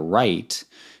from the right,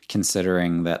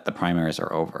 considering that the primaries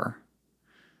are over.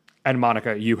 And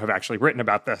Monica, you have actually written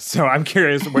about this, so I'm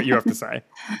curious what you have to say.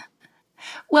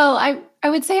 Well, I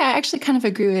would say I actually kind of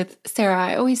agree with Sarah.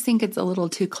 I always think it's a little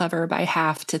too clever by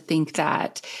half to think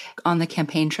that on the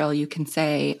campaign trail you can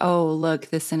say, oh, look,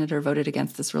 this senator voted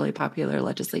against this really popular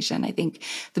legislation. I think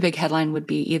the big headline would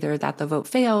be either that the vote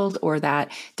failed or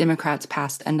that Democrats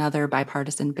passed another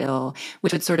bipartisan bill,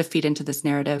 which would sort of feed into this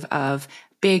narrative of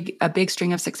a big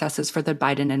string of successes for the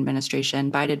Biden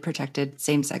administration. Biden protected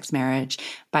same-sex marriage.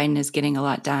 Biden is getting a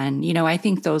lot done. I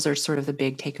think those are sort of the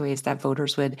big takeaways that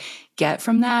voters would get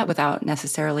from that without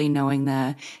necessarily knowing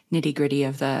the nitty-gritty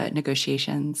of the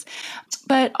negotiations.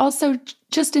 But also,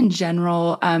 just in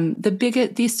general,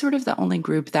 the only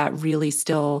group that really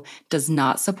still does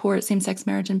not support same-sex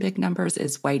marriage in big numbers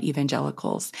is white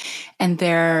evangelicals. And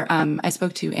I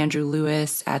spoke to Andrew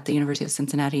Lewis at the University of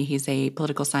Cincinnati. He's a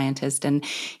political scientist, and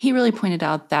he really pointed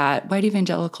out that white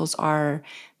evangelicals are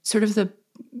sort of the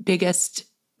biggest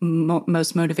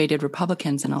most motivated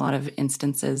Republicans in a lot of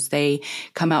instances. They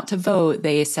come out to vote.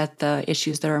 They set the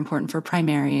issues that are important for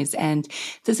primaries. And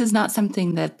this is not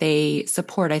something that they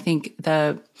support. I think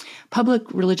the Public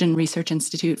Religion Research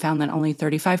Institute found that only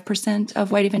 35%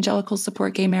 of white evangelicals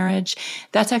support gay marriage.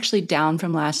 That's actually down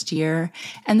from last year.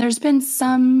 And there's been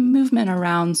some movement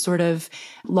around sort of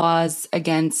laws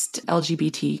against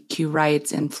LGBTQ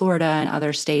rights in Florida and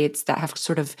other states that have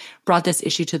sort of brought this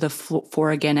issue to the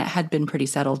fore again. It had been pretty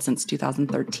settled since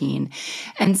 2013.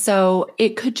 And so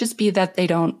it could just be that they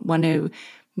don't want to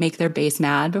make their base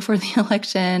mad before the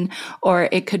election, or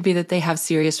it could be that they have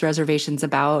serious reservations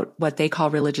about what they call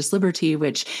religious liberty,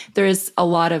 which there is a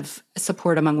lot of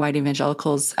support among white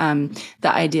evangelicals, the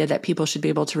idea that people should be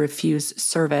able to refuse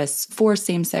service for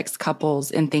same-sex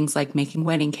couples in things like making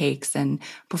wedding cakes and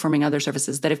performing other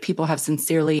services, that if people have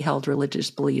sincerely held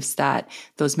religious beliefs that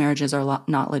those marriages are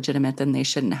not legitimate, then they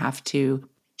shouldn't have to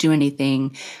do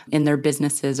anything in their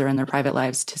businesses or in their private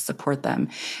lives to support them.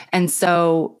 And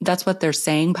so that's what they're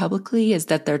saying publicly, is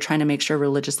that they're trying to make sure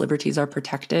religious liberties are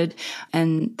protected.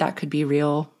 And that could be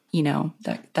real,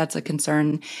 that's a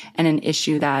concern and an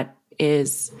issue that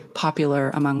is popular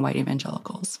among white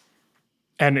evangelicals.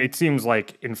 And it seems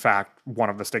like, in fact, one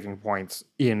of the sticking points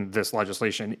in this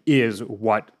legislation is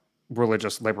what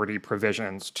religious liberty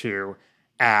provisions to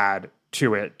add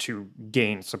to it to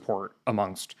gain support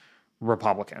amongst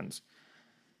Republicans.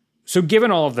 So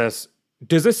given all of this,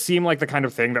 does this seem like the kind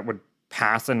of thing that would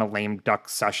pass in a lame duck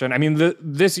session? I mean,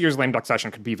 this year's lame duck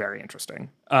session could be very interesting.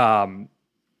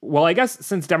 Well, I guess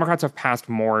since Democrats have passed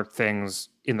more things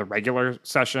in the regular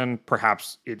session,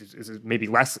 perhaps it is maybe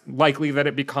less likely that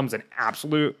it becomes an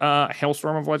absolute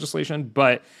hailstorm of legislation.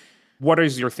 But what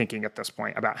is your thinking at this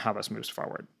point about how this moves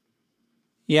forward?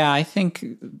 Yeah, I think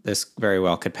this very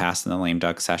well could pass in the lame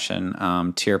duck session.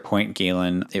 To your point,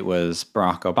 Galen, it was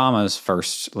Barack Obama's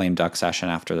first lame duck session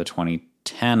after the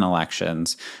 2010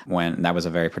 elections, when that was a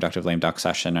very productive lame duck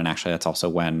session. And actually, that's also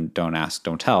when Don't Ask,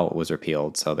 Don't Tell was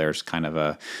repealed. So there's kind of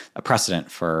a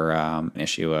precedent for an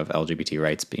issue of LGBT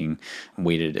rights being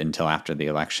waited until after the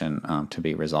election to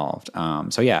be resolved.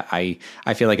 So yeah,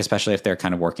 I feel like especially if they're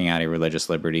kind of working out a religious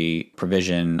liberty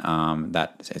provision,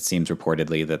 that it seems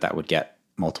reportedly that would get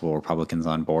multiple Republicans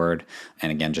on board.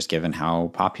 And again, just given how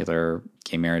popular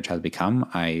gay marriage has become,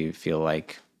 I feel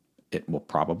like it will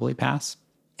probably pass.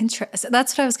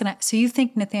 That's what I was going to. So you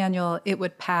think, Nathaniel, it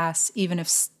would pass even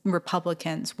if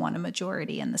Republicans won a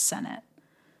majority in the Senate?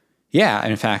 Yeah.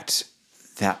 In fact,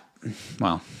 I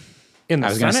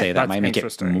was going to say that might make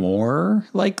it more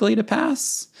likely to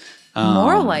pass.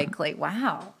 More likely.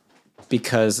 Wow.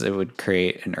 Because it would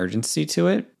create an urgency to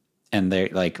it. And they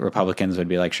Republicans would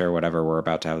be like, sure, whatever, we're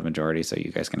about to have the majority, so you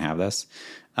guys can have this.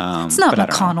 It's not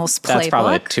McConnell's playbook. That's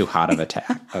probably too hot of a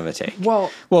take.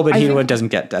 Well, but he doesn't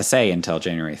get a say until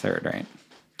January 3rd, right?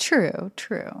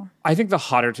 True. I think the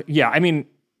hotter... I mean,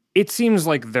 it seems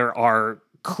like there are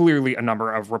clearly a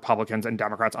number of Republicans and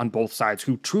Democrats on both sides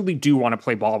who truly do want to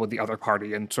play ball with the other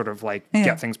party and sort of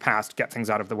get things passed, get things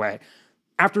out of the way.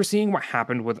 After seeing what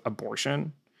happened with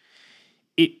abortion,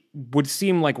 it would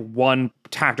seem like one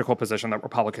tactical position that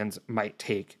Republicans might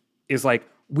take is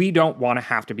we don't want to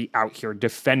have to be out here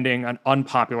defending an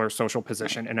unpopular social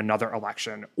position in another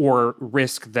election or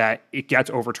risk that it gets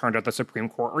overturned at the Supreme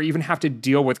Court or even have to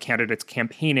deal with candidates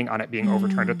campaigning on it being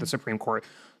overturned at the Supreme Court.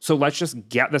 So let's just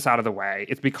get this out of the way.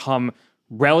 It's become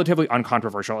relatively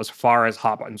uncontroversial as far as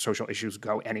hot button social issues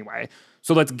go anyway.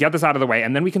 So let's get this out of the way,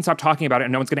 and then we can stop talking about it,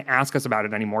 and no one's going to ask us about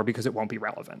it anymore because it won't be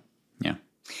relevant. Yeah.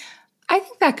 I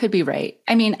think that could be right.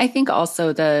 I mean, I think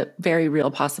also the very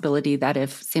real possibility that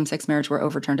if same-sex marriage were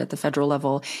overturned at the federal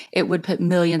level, it would put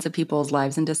millions of people's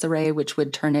lives in disarray, which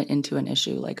would turn it into an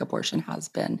issue like abortion has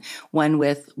been, one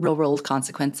with real-world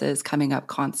consequences coming up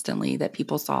constantly that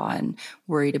people saw and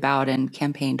worried about and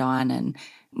campaigned on and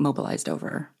mobilized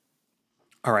over.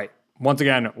 All right. Once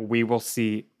again, we will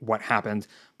see what happens.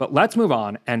 But let's move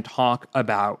on and talk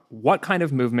about what kind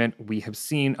of movement we have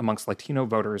seen amongst Latino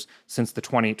voters since the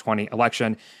 2020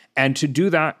 election. And to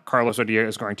do that, Carlos Odia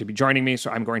is going to be joining me.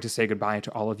 So I'm going to say goodbye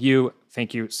to all of you.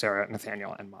 Thank you, Sarah,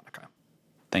 Nathaniel, and Monica.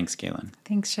 Thanks, Galen.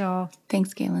 Thanks, y'all.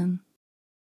 Thanks, Galen.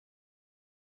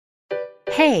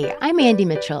 Hey, I'm Andy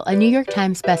Mitchell, a New York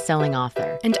Times bestselling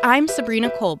author. And I'm Sabrina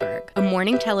Kohlberg, a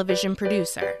morning television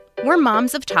producer. We're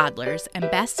moms of toddlers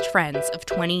and best friends of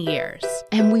 20 years.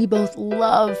 And we both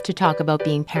love to talk about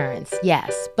being parents,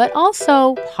 yes, but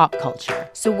also pop culture.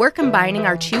 So we're combining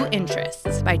our two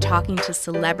interests by talking to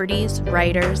celebrities,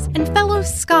 writers, and fellow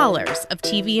scholars of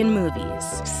TV and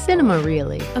movies. Cinema,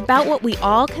 really. About what we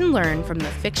all can learn from the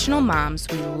fictional moms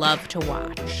we love to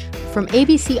watch. From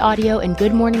ABC Audio and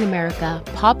Good Morning America,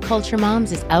 Pop Culture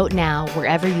Moms is out now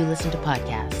wherever you listen to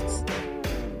podcasts.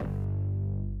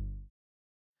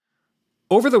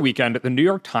 Over the weekend, the New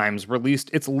York Times released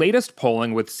its latest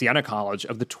polling with Siena College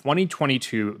of the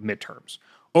 2022 midterms.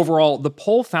 Overall, the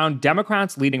poll found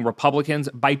Democrats leading Republicans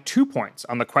by 2 points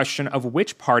on the question of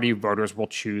which party voters will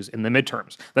choose in the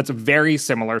midterms. That's very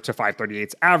similar to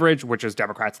 538's average, which is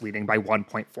Democrats leading by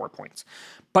 1.4 points.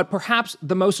 But perhaps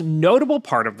the most notable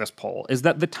part of this poll is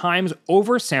that the Times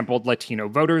oversampled Latino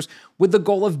voters with the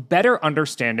goal of better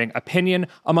understanding opinion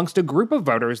amongst a group of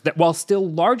voters that, while still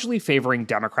largely favoring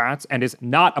Democrats and is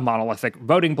not a monolithic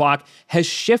voting bloc, has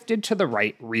shifted to the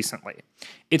right recently.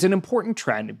 It's an important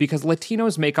trend because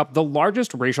Latinos make up the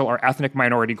largest racial or ethnic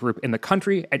minority group in the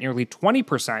country at nearly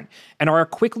 20% and are a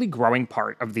quickly growing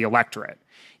part of the electorate.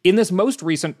 In this most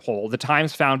recent poll, the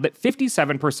Times found that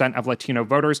 57% of Latino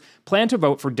voters plan to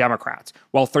vote for Democrats,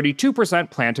 while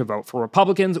 32% plan to vote for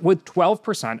Republicans, with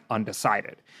 12%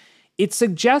 undecided. It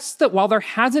suggests that while there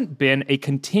hasn't been a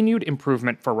continued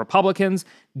improvement for Republicans,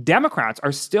 Democrats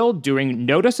are still doing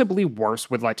noticeably worse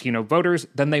with Latino voters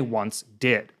than they once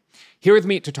did. Here with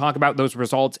me to talk about those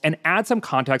results and add some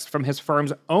context from his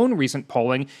firm's own recent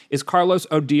polling is Carlos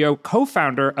Odillo,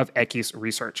 co-founder of Equis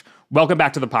Research. Welcome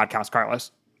back to the podcast,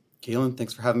 Carlos. Galen,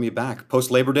 thanks for having me back.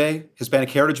 Post-Labor Day, Hispanic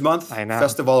Heritage Month, I know.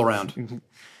 Festive all around.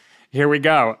 Here we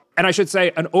go. And I should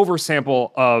say an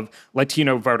oversample of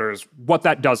Latino voters, what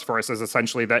that does for us is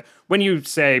essentially that when you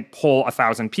say poll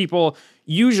 1,000 people,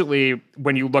 usually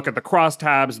when you look at the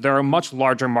crosstabs, there are much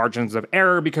larger margins of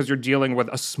error because you're dealing with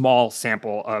a small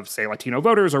sample of, say, Latino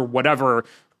voters or whatever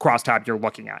crosstab you're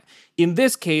looking at. In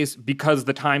this case, because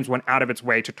the Times went out of its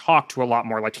way to talk to a lot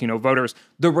more Latino voters,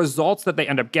 the results that they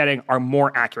end up getting are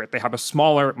more accurate. They have a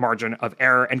smaller margin of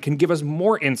error and can give us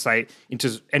more insight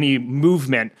into any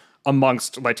movement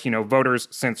amongst Latino voters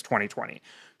since 2020.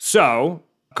 So,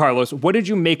 Carlos, what did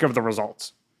you make of the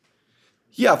results?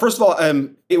 Yeah, first of all,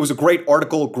 it was a great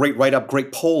article, great write-up,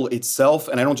 great poll itself.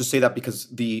 And I don't just say that because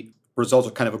the results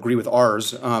kind of agree with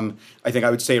ours. I think I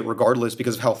would say it regardless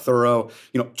because of how thorough,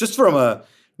 just from a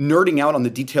nerding out on the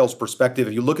details perspective,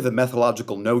 if you look at the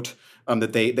methodological note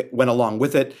that went along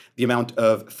with it, the amount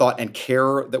of thought and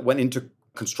care that went into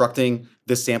constructing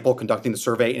this sample, conducting the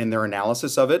survey, and their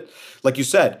analysis of it. Like you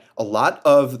said, a lot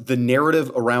of the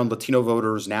narrative around Latino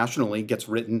voters nationally gets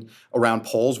written around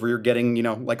polls where you're getting,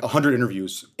 like 100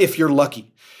 interviews, if you're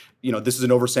lucky. This is an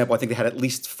oversample. I think they had at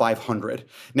least 500.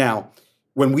 Now,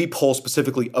 when we poll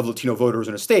specifically of Latino voters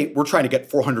in a state, we're trying to get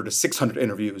 400 to 600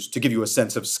 interviews to give you a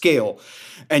sense of scale.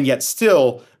 And yet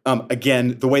still,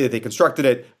 again, the way that they constructed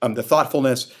it, the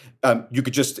thoughtfulness,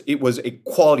 it was a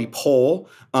quality poll.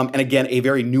 And again, a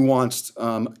very nuanced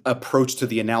approach to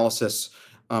the analysis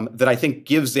that I think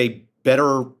gives a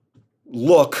better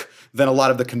look than a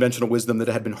lot of the conventional wisdom that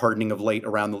had been hardening of late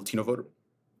around the Latino voter.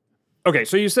 Okay,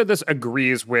 so you said this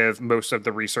agrees with most of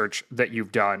the research that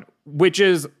you've done, which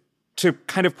is, to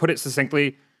kind of put it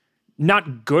succinctly,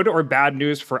 not good or bad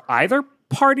news for either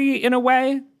party in a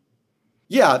way?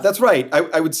 Yeah, that's right.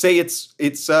 I would say it's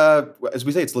as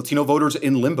we say, it's Latino voters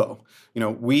in limbo.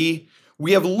 We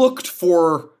have looked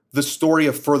for the story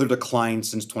of further decline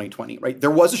since 2020, right?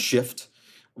 There was a shift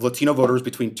of Latino voters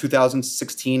between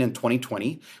 2016 and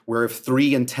 2020, where if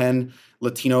 3 in 10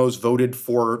 Latinos voted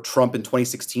for Trump in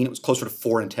 2016, it was closer to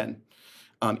 4 in 10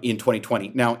 in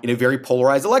 2020. Now, in a very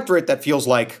polarized electorate, that feels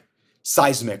like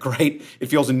seismic, right? It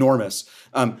feels enormous.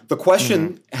 The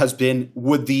question has been,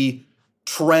 would the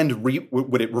trend,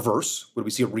 would it reverse? Would we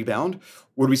see a rebound?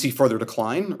 Would we see further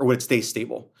decline? Or would it stay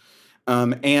stable?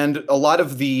 And a lot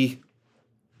of the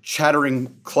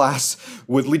chattering class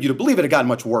would lead you to believe it had gotten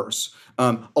much worse.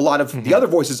 A lot of the other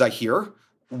voices I hear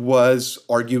was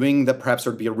arguing that perhaps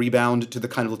there'd be a rebound to the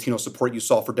kind of Latino support you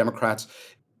saw for Democrats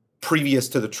previous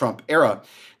to the Trump era.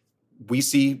 We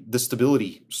see the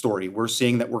stability story. We're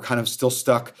seeing that we're kind of still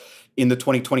stuck in the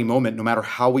 2020 moment, no matter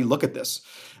how we look at this.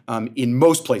 In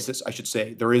most places, I should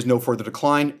say, there is no further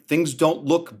decline. Things don't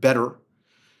look better.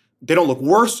 They don't look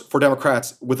worse for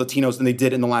Democrats with Latinos than they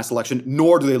did in the last election,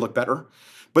 nor do they look better.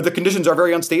 But the conditions are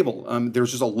very unstable.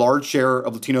 There's just a large share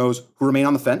of Latinos who remain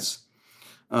on the fence.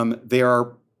 They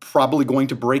are probably going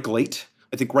to break late.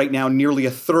 I think right now, nearly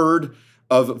a third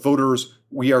of voters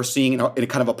we are seeing in a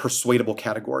kind of a persuadable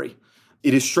category.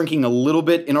 It is shrinking a little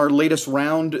bit in our latest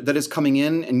round that is coming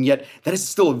in, and yet that is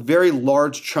still a very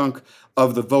large chunk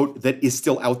of the vote that is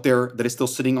still out there, that is still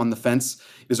sitting on the fence.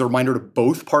 It is a reminder to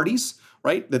both parties,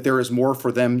 right, that there is more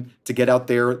for them to get out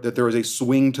there, that there is a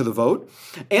swing to the vote,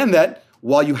 and that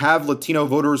while you have Latino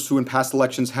voters who in past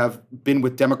elections have been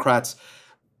with Democrats,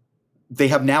 they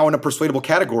have now in a persuadable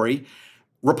category.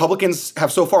 Republicans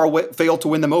have so far failed to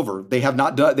win them over. They've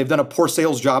done a poor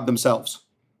sales job themselves.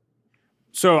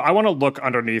 So I want to look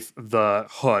underneath the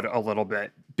hood a little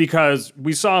bit because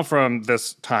we saw from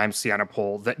this Times Siena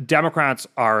poll that Democrats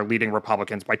are leading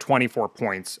Republicans by 24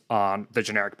 points on the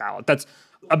generic ballot. That's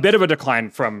a bit of a decline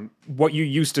from what you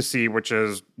used to see, which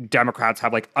is Democrats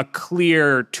have like a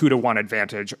clear 2-to-1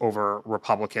 advantage over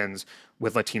Republicans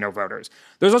with Latino voters.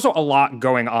 There's also a lot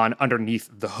going on underneath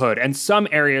the hood and some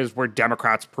areas where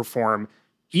Democrats perform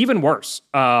even worse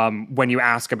when you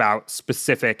ask about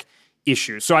specific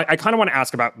issues. So I kind of want to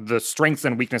ask about the strengths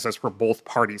and weaknesses for both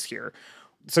parties here.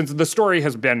 Since the story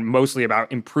has been mostly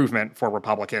about improvement for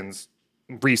Republicans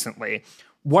recently,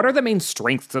 what are the main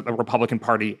strengths that the Republican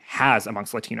Party has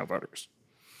amongst Latino voters?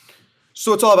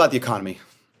 So it's all about the economy.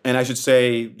 And I should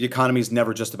say the economy is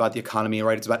never just about the economy,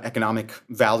 right? It's about economic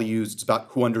values. It's about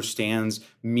who understands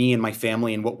me and my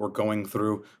family and what we're going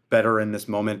through better in this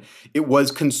moment. It was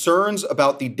concerns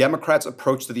about the Democrats'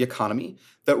 approach to the economy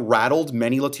that rattled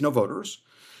many Latino voters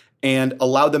and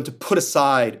allowed them to put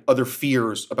aside other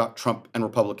fears about Trump and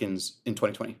Republicans in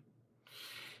 2020.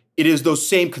 it is those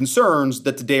same concerns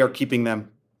that today are keeping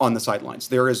them on the sidelines.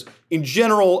 There is, in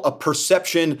general, a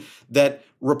perception that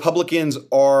Republicans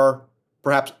are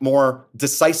perhaps more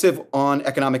decisive on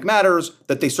economic matters,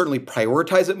 that they certainly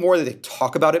prioritize it more, that they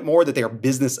talk about it more, that they are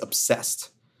business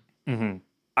obsessed. Mm-hmm.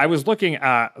 I was looking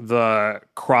at the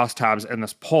crosstabs in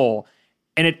this poll,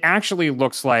 and it actually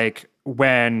looks like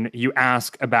when you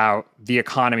ask about the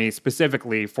economy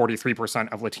specifically,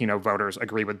 43% of Latino voters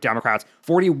agree with Democrats,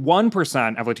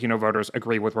 41% of Latino voters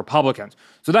agree with Republicans.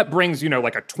 So that brings,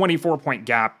 like a 24-point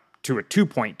gap to a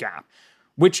 2-point gap,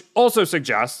 which also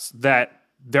suggests that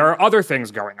there are other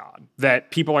things going on,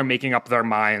 that people are making up their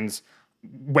minds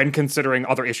when considering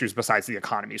other issues besides the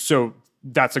economy. So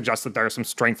that suggests that there are some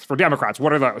strengths for Democrats.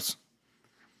 What are those?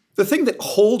 The thing that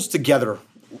holds together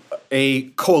a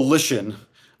coalition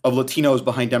of Latinos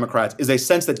behind Democrats is a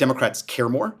sense that Democrats care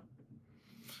more,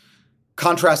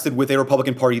 contrasted with a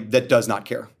Republican Party that does not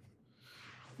care.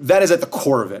 That is at the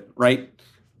core of it, right?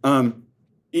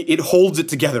 It holds it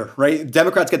together, right?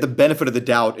 Democrats get the benefit of the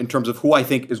doubt in terms of who I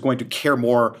think is going to care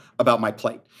more about my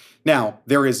plight. Now,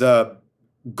 there is a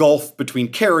gulf between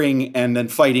caring and then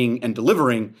fighting and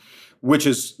delivering, which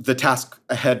is the task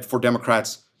ahead for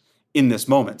Democrats in this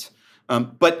moment.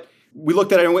 But we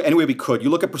looked at it any way we could. You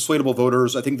look at persuadable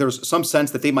voters, I think there's some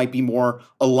sense that they might be more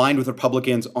aligned with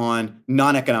Republicans on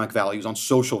non-economic values, on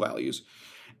social values.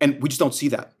 And we just don't see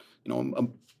that. A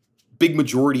big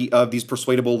majority of these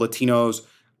persuadable Latinos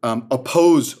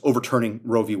oppose overturning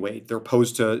Roe v. Wade. They're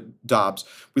opposed to Dobbs.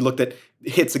 We looked at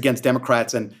hits against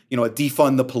Democrats and, a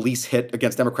defund the police hit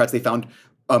against Democrats they found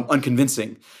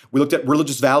unconvincing. We looked at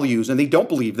religious values, and they don't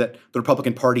believe that the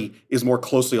Republican Party is more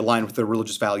closely aligned with their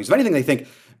religious values. If anything, they think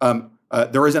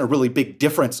there isn't a really big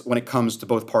difference when it comes to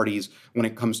both parties, when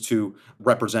it comes to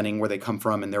representing where they come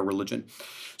from and their religion.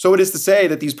 So it is to say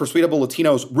that these persuadable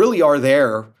Latinos really are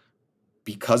there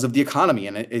because of the economy.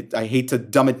 And I hate to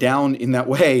dumb it down in that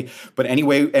way, but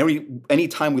anyway, any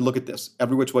time we look at this,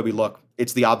 every which way we look,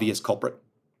 it's the obvious culprit.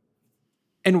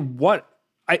 And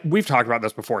we've talked about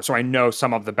this before, so I know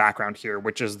some of the background here,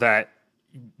 which is that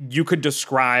you could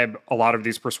describe a lot of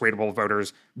these persuadable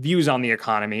voters' views on the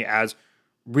economy as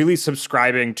really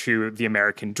subscribing to the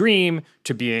American dream,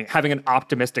 to having an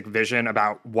optimistic vision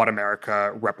about what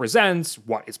America represents,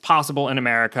 what is possible in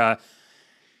America.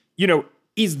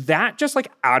 Is that just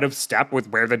out of step with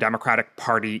where the Democratic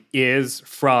Party is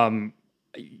from,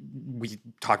 we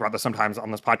talk about this sometimes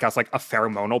on this podcast, a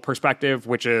pheromonal perspective,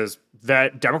 which is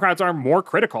that Democrats are more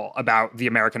critical about the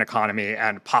American economy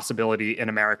and possibility in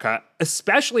America,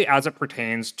 especially as it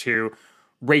pertains to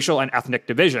racial and ethnic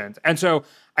divisions. And so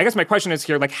I guess my question is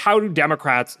here, how do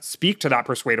Democrats speak to that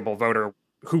persuadable voter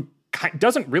who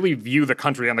doesn't really view the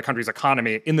country and the country's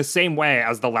economy in the same way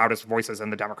as the loudest voices in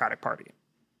the Democratic Party?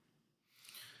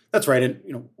 That's right.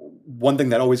 And one thing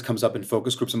that always comes up in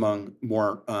focus groups among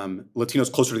more Latinos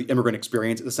closer to the immigrant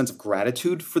experience is a sense of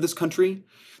gratitude for this country,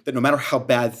 that no matter how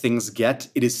bad things get,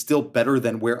 it is still better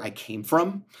than where I came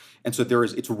from. And so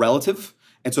it's relative.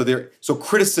 And so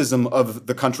criticism of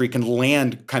the country can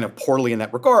land kind of poorly in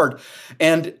that regard.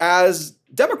 And as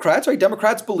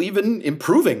Democrats believe in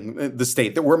improving the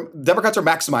state, Democrats are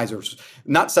maximizers,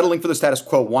 not settling for the status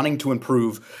quo, wanting to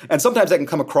improve. And sometimes that can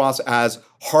come across as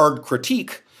hard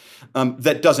critique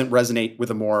that doesn't resonate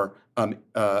with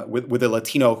with a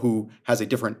Latino who has a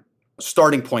different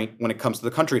starting point when it comes to the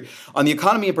country. On the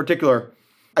economy in particular,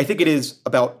 I think it is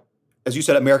about, as you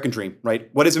said, American dream, right?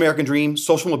 What is American dream?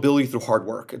 Social mobility through hard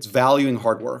work. It's valuing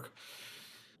hard work.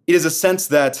 It is a sense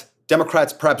that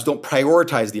Democrats perhaps don't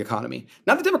prioritize the economy.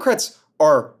 Not that Democrats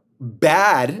are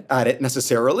bad at it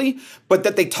necessarily, but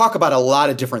that they talk about a lot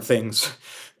of different things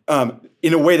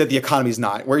in a way that the economy is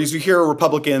not. Whereas you hear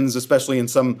Republicans, especially in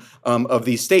some of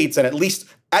these states, and at least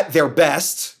at their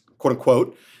best, quote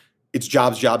unquote, it's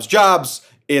jobs, jobs, jobs.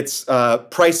 It's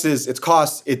prices, it's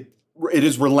costs. It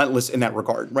is relentless in that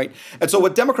regard, right? And so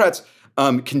what Democrats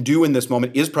can do in this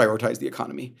moment is prioritize the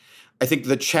economy. I think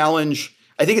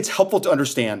it's helpful to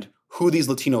understand who these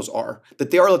Latinos are,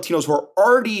 that they are Latinos who are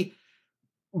already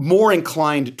more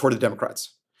inclined toward the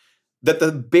Democrats, that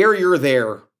the barrier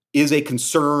there is a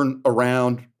concern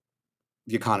around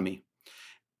the economy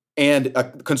and a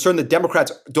concern that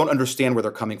Democrats don't understand where they're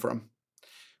coming from.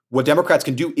 What Democrats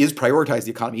can do is prioritize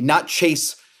the economy, not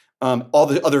chase all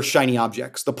the other shiny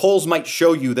objects. The polls might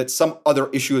show you that some other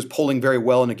issue is polling very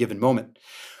well in a given moment.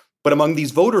 But among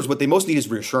these voters, what they most need is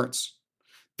reassurance.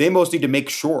 They most need to make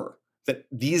sure that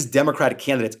these Democratic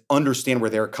candidates understand where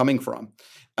they're coming from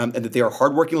and that they are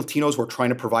hardworking Latinos who are trying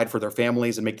to provide for their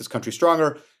families and make this country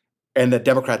stronger, and that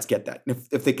Democrats get that. And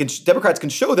if Democrats can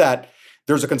show that,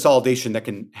 there's a consolidation that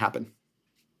can happen.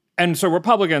 And so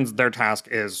Republicans, their task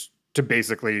is to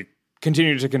basically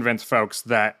continue to convince folks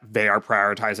that they are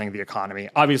prioritizing the economy.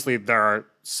 Obviously, there are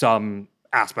some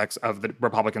aspects of the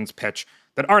Republicans' pitch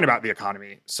that aren't about the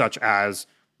economy, such as,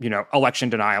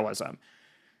 election denialism.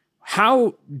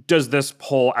 How does this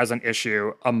poll as an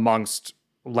issue amongst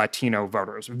Latino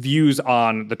voters, views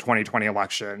on the 2020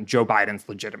 election, Joe Biden's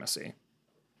legitimacy?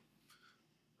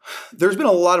 There's been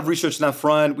a lot of research on that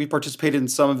front. We participated in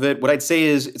some of it. What I'd say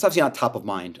is it's obviously not top of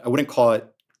mind. I wouldn't call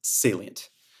it salient.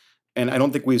 And I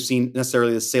don't think we've seen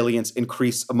necessarily the salience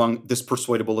increase among this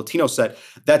persuadable Latino set.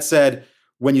 That said,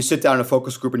 when you sit down in a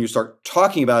focus group and you start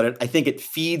talking about it, I think it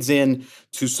feeds in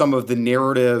to some of the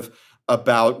narrative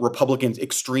about Republicans'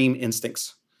 extreme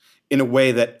instincts in a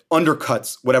way that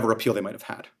undercuts whatever appeal they might have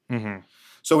had. Mm-hmm.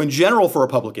 So in general, for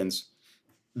Republicans,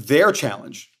 their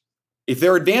challenge, if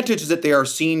their advantage is that they are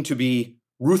seen to be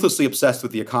ruthlessly obsessed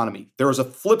with the economy, there is a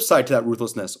flip side to that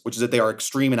ruthlessness, which is that they are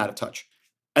extreme and out of touch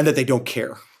and that they don't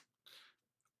care.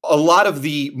 A lot of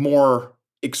the more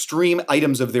extreme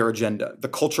items of their agenda, the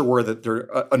culture war that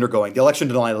they're undergoing, the election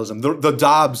denialism, the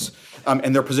Dobbs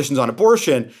and their positions on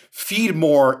abortion feed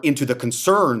more into the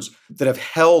concerns that have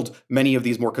held many of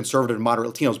these more conservative and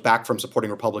moderate Latinos back from supporting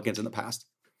Republicans in the past.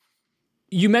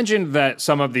 You mentioned that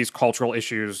some of these cultural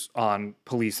issues on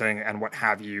policing and what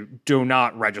have you do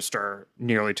not register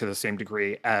nearly to the same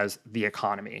degree as the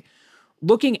economy.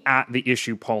 Looking at the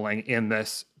issue polling in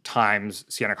this Times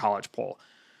Siena College poll,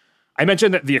 I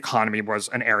mentioned that the economy was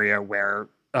an area where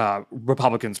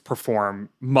Republicans perform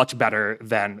much better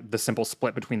than the simple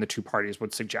split between the two parties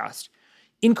would suggest.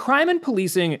 In crime and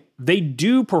policing, they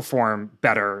do perform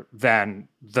better than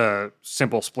the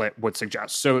simple split would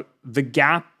suggest. So the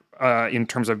gap in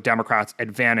terms of Democrats'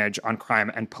 advantage on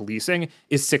crime and policing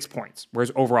is 6 points,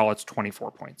 whereas overall it's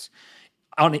 24 points.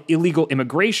 On illegal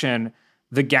immigration,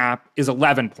 the gap is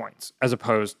 11 points as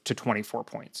opposed to 24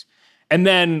 points. And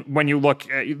then when you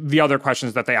look at the other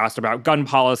questions that they asked about gun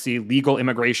policy, legal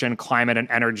immigration, climate and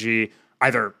energy,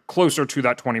 either closer to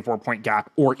that 24-point gap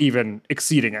or even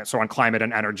exceeding it. So on climate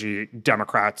and energy,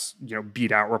 Democrats,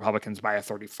 beat out Republicans by a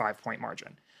 35-point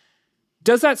margin.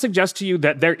 Does that suggest to you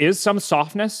that there is some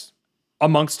softness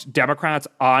amongst Democrats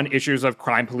on issues of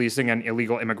crime policing and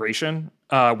illegal immigration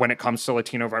when it comes to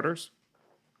Latino voters?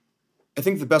 I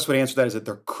think the best way to answer that is that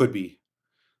there could be.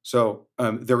 So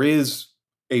there is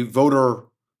a voter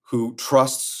who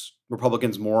trusts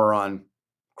Republicans more on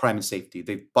crime and safety.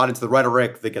 They've bought into the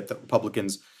rhetoric. They get the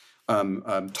Republicans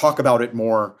talk about it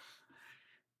more.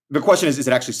 The question is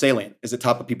it actually salient? Is it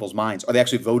top of people's minds? Are they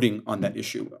actually voting on that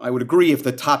issue? I would agree if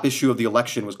the top issue of the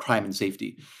election was crime and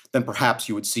safety, then perhaps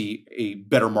you would see a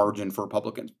better margin for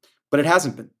Republicans. But it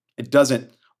hasn't been. It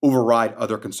doesn't override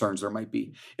other concerns there might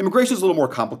be. Immigration is a little more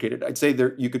complicated. I'd say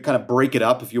there you could kind of break it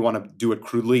up if you want to do it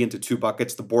crudely into two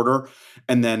buckets, the border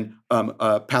and then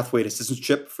a pathway to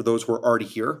citizenship for those who are already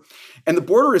here. And the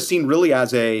border is seen really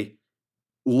as a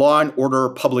law and order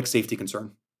public safety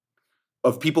concern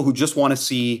of people who just want to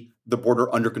see the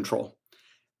border under control.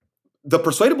 The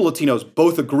persuadable Latinos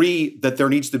both agree that there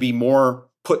needs to be more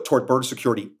put toward border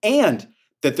security and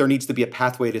that there needs to be a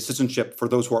pathway to citizenship for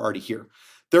those who are already here.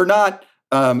 They're not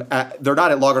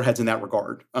at loggerheads in that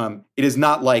regard. It is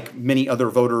not like many other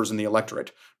voters in the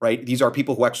electorate, right? These are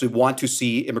people who actually want to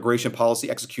see immigration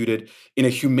policy executed in a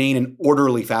humane and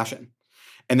orderly fashion.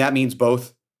 And that means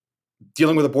both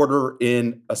dealing with the border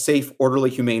in a safe, orderly,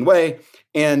 humane way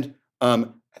and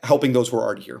helping those who are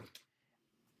already here.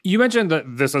 You mentioned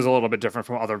that this is a little bit different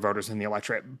from other voters in the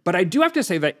electorate, but I do have to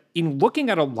say that in looking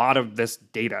at a lot of this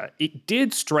data, it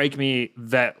did strike me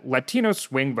that Latino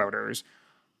swing voters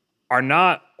are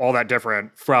not all that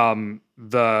different from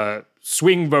the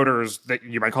swing voters that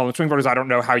you might call them swing voters. I don't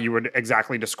know how you would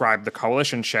exactly describe the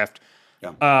coalition shift.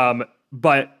 Yeah.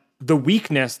 But the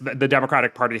weakness that the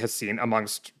Democratic Party has seen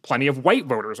amongst plenty of white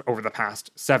voters over the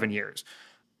past 7 years.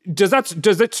 Does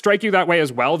it strike you that way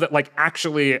as well? That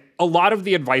actually a lot of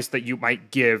the advice that you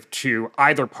might give to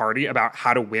either party about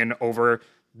how to win over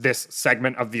this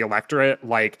segment of the electorate,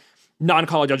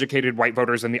 non-college educated white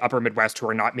voters in the upper Midwest who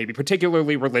are not maybe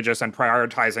particularly religious and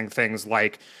prioritizing things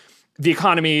like the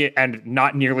economy and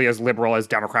not nearly as liberal as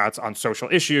Democrats on social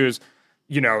issues,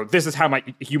 this is how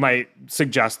you might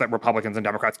suggest that Republicans and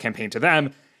Democrats campaign to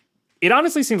them. It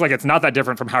honestly seems like it's not that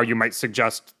different from how you might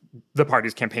suggest the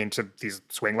party's campaign to these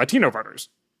swing Latino voters.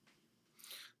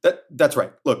 That's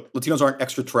right. Look, Latinos aren't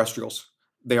extraterrestrials.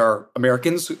 They are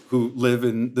Americans who live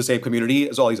in the same community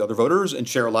as all these other voters and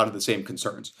share a lot of the same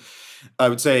concerns. I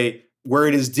would say where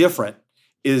it is different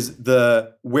is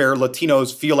where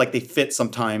Latinos feel like they fit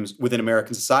sometimes within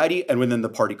American society and within the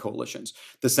party coalitions.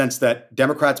 The sense that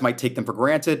Democrats might take them for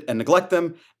granted and neglect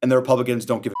them, and the Republicans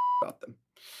don't give a about them.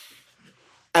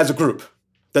 As a group,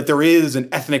 that there is an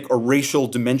ethnic or racial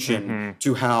dimension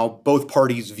to how both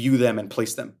parties view them and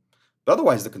place them. But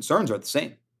otherwise, the concerns are the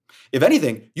same. If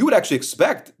anything, you would actually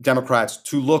expect Democrats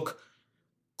to look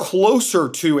closer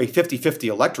to a 50-50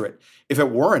 electorate if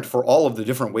it weren't for all of the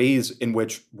different ways in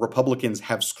which Republicans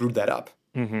have screwed that up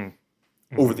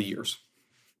over the years.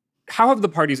 How have the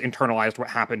parties internalized what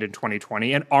happened in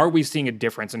 2020? And are we seeing a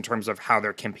difference in terms of how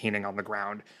they're campaigning on the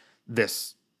ground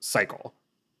this cycle?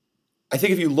 I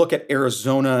think if you look at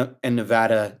Arizona and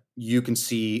Nevada, you can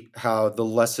see how the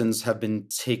lessons have been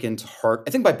taken to heart,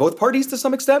 I think by both parties to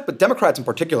some extent, but Democrats in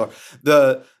particular.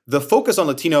 The focus on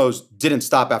Latinos didn't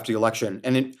stop after the election.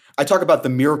 And I talk about the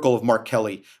miracle of Mark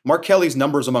Kelly. Mark Kelly's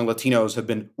numbers among Latinos have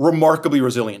been remarkably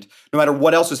resilient. No matter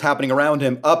what else is happening around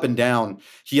him, up and down,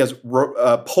 he has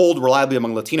polled reliably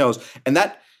among Latinos. And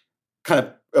that kind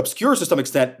of obscures to some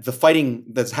extent the fighting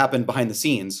that's happened behind the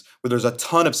scenes, where there's a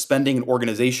ton of spending and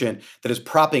organization that is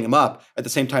propping him up at the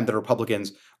same time that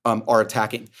Republicans are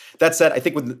attacking. That said, I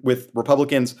think with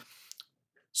Republicans,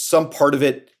 some part of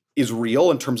it is real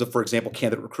in terms of, for example,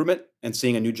 candidate recruitment and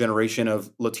seeing a new generation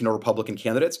of Latino Republican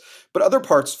candidates. But other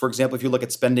parts, for example, if you look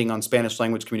at spending on Spanish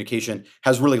language communication,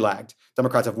 has really lagged.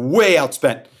 Democrats have way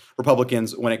outspent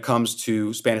Republicans when it comes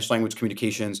to Spanish language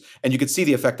communications. And you could see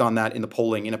the effect on that in the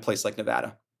polling in a place like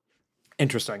Nevada.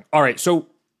 Interesting. All right. So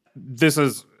this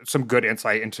is some good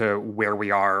insight into where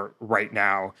we are right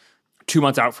now. 2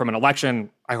 months out from an election,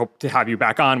 I hope to have you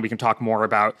back on. We can talk more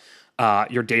about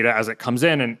your data as it comes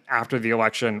in and after the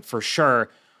election for sure.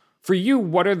 For you,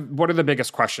 what are the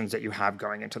biggest questions that you have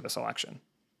going into this election?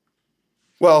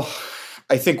 Well,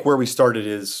 I think where we started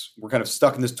is we're kind of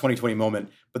stuck in this 2020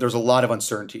 moment, but there's a lot of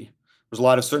uncertainty. There's a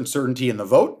lot of uncertainty in the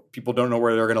vote. People don't know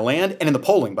where they're going to land. And in the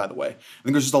polling, by the way. I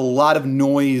think there's just a lot of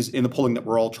noise in the polling that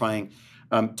we're all trying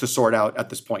to sort out at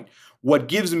this point. What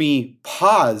gives me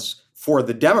pause for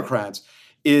the Democrats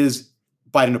is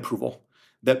Biden approval.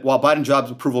 That while Biden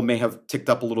jobs approval may have ticked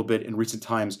up a little bit in recent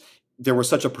times, there was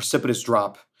such a precipitous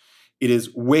drop. It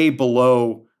is way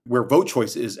below where vote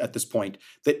choice is at this point,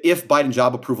 that if Biden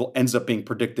job approval ends up being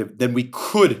predictive, then we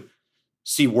could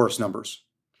see worse numbers.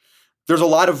 There's a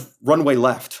lot of runway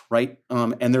left, right?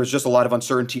 And there's just a lot of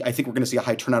uncertainty. I think we're going to see a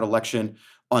high turnout election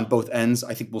on both ends.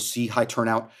 I think we'll see high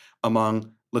turnout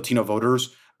among Latino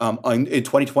voters. In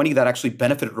 2020, that actually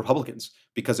benefited Republicans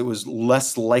because it was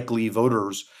less likely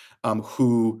voters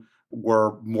who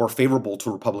were more favorable to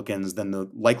Republicans than the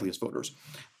likeliest voters.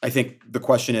 I think the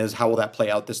question is, how will that play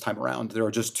out this time around? There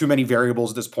are just too many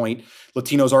variables at this point.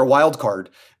 Latinos are a wild card.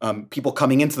 People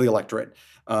coming into the electorate.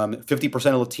 50%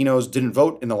 of Latinos didn't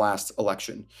vote in the last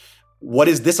election. What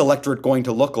is this electorate going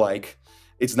to look like?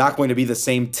 It's not going to be the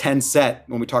same 10 set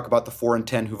when we talk about the 4 and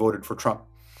 10 who voted for Trump.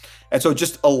 And so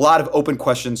just a lot of open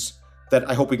questions that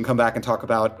I hope we can come back and talk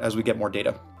about as we get more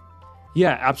data.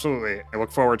 Yeah, absolutely. I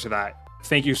look forward to that.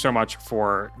 Thank you so much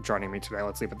for joining me today.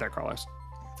 Let's leave it there, Carlos.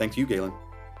 Thank you, Galen.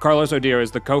 Carlos Odillo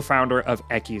is the co-founder of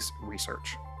Equis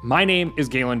Research. My name is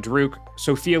Galen Druk.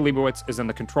 Sophia Leibowitz is in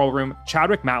the control room.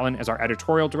 Chadwick Matlin is our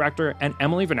editorial director, and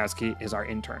Emily Vanesky is our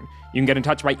intern. You can get in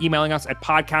touch by emailing us at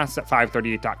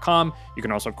podcasts@538.com. You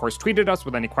can also, of course, tweet at us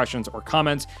with any questions or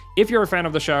comments. If you're a fan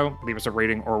of the show, leave us a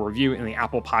rating or a review in the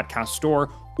Apple Podcast Store,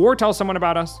 or tell someone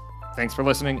about us. Thanks for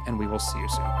listening, and we will see you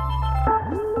soon.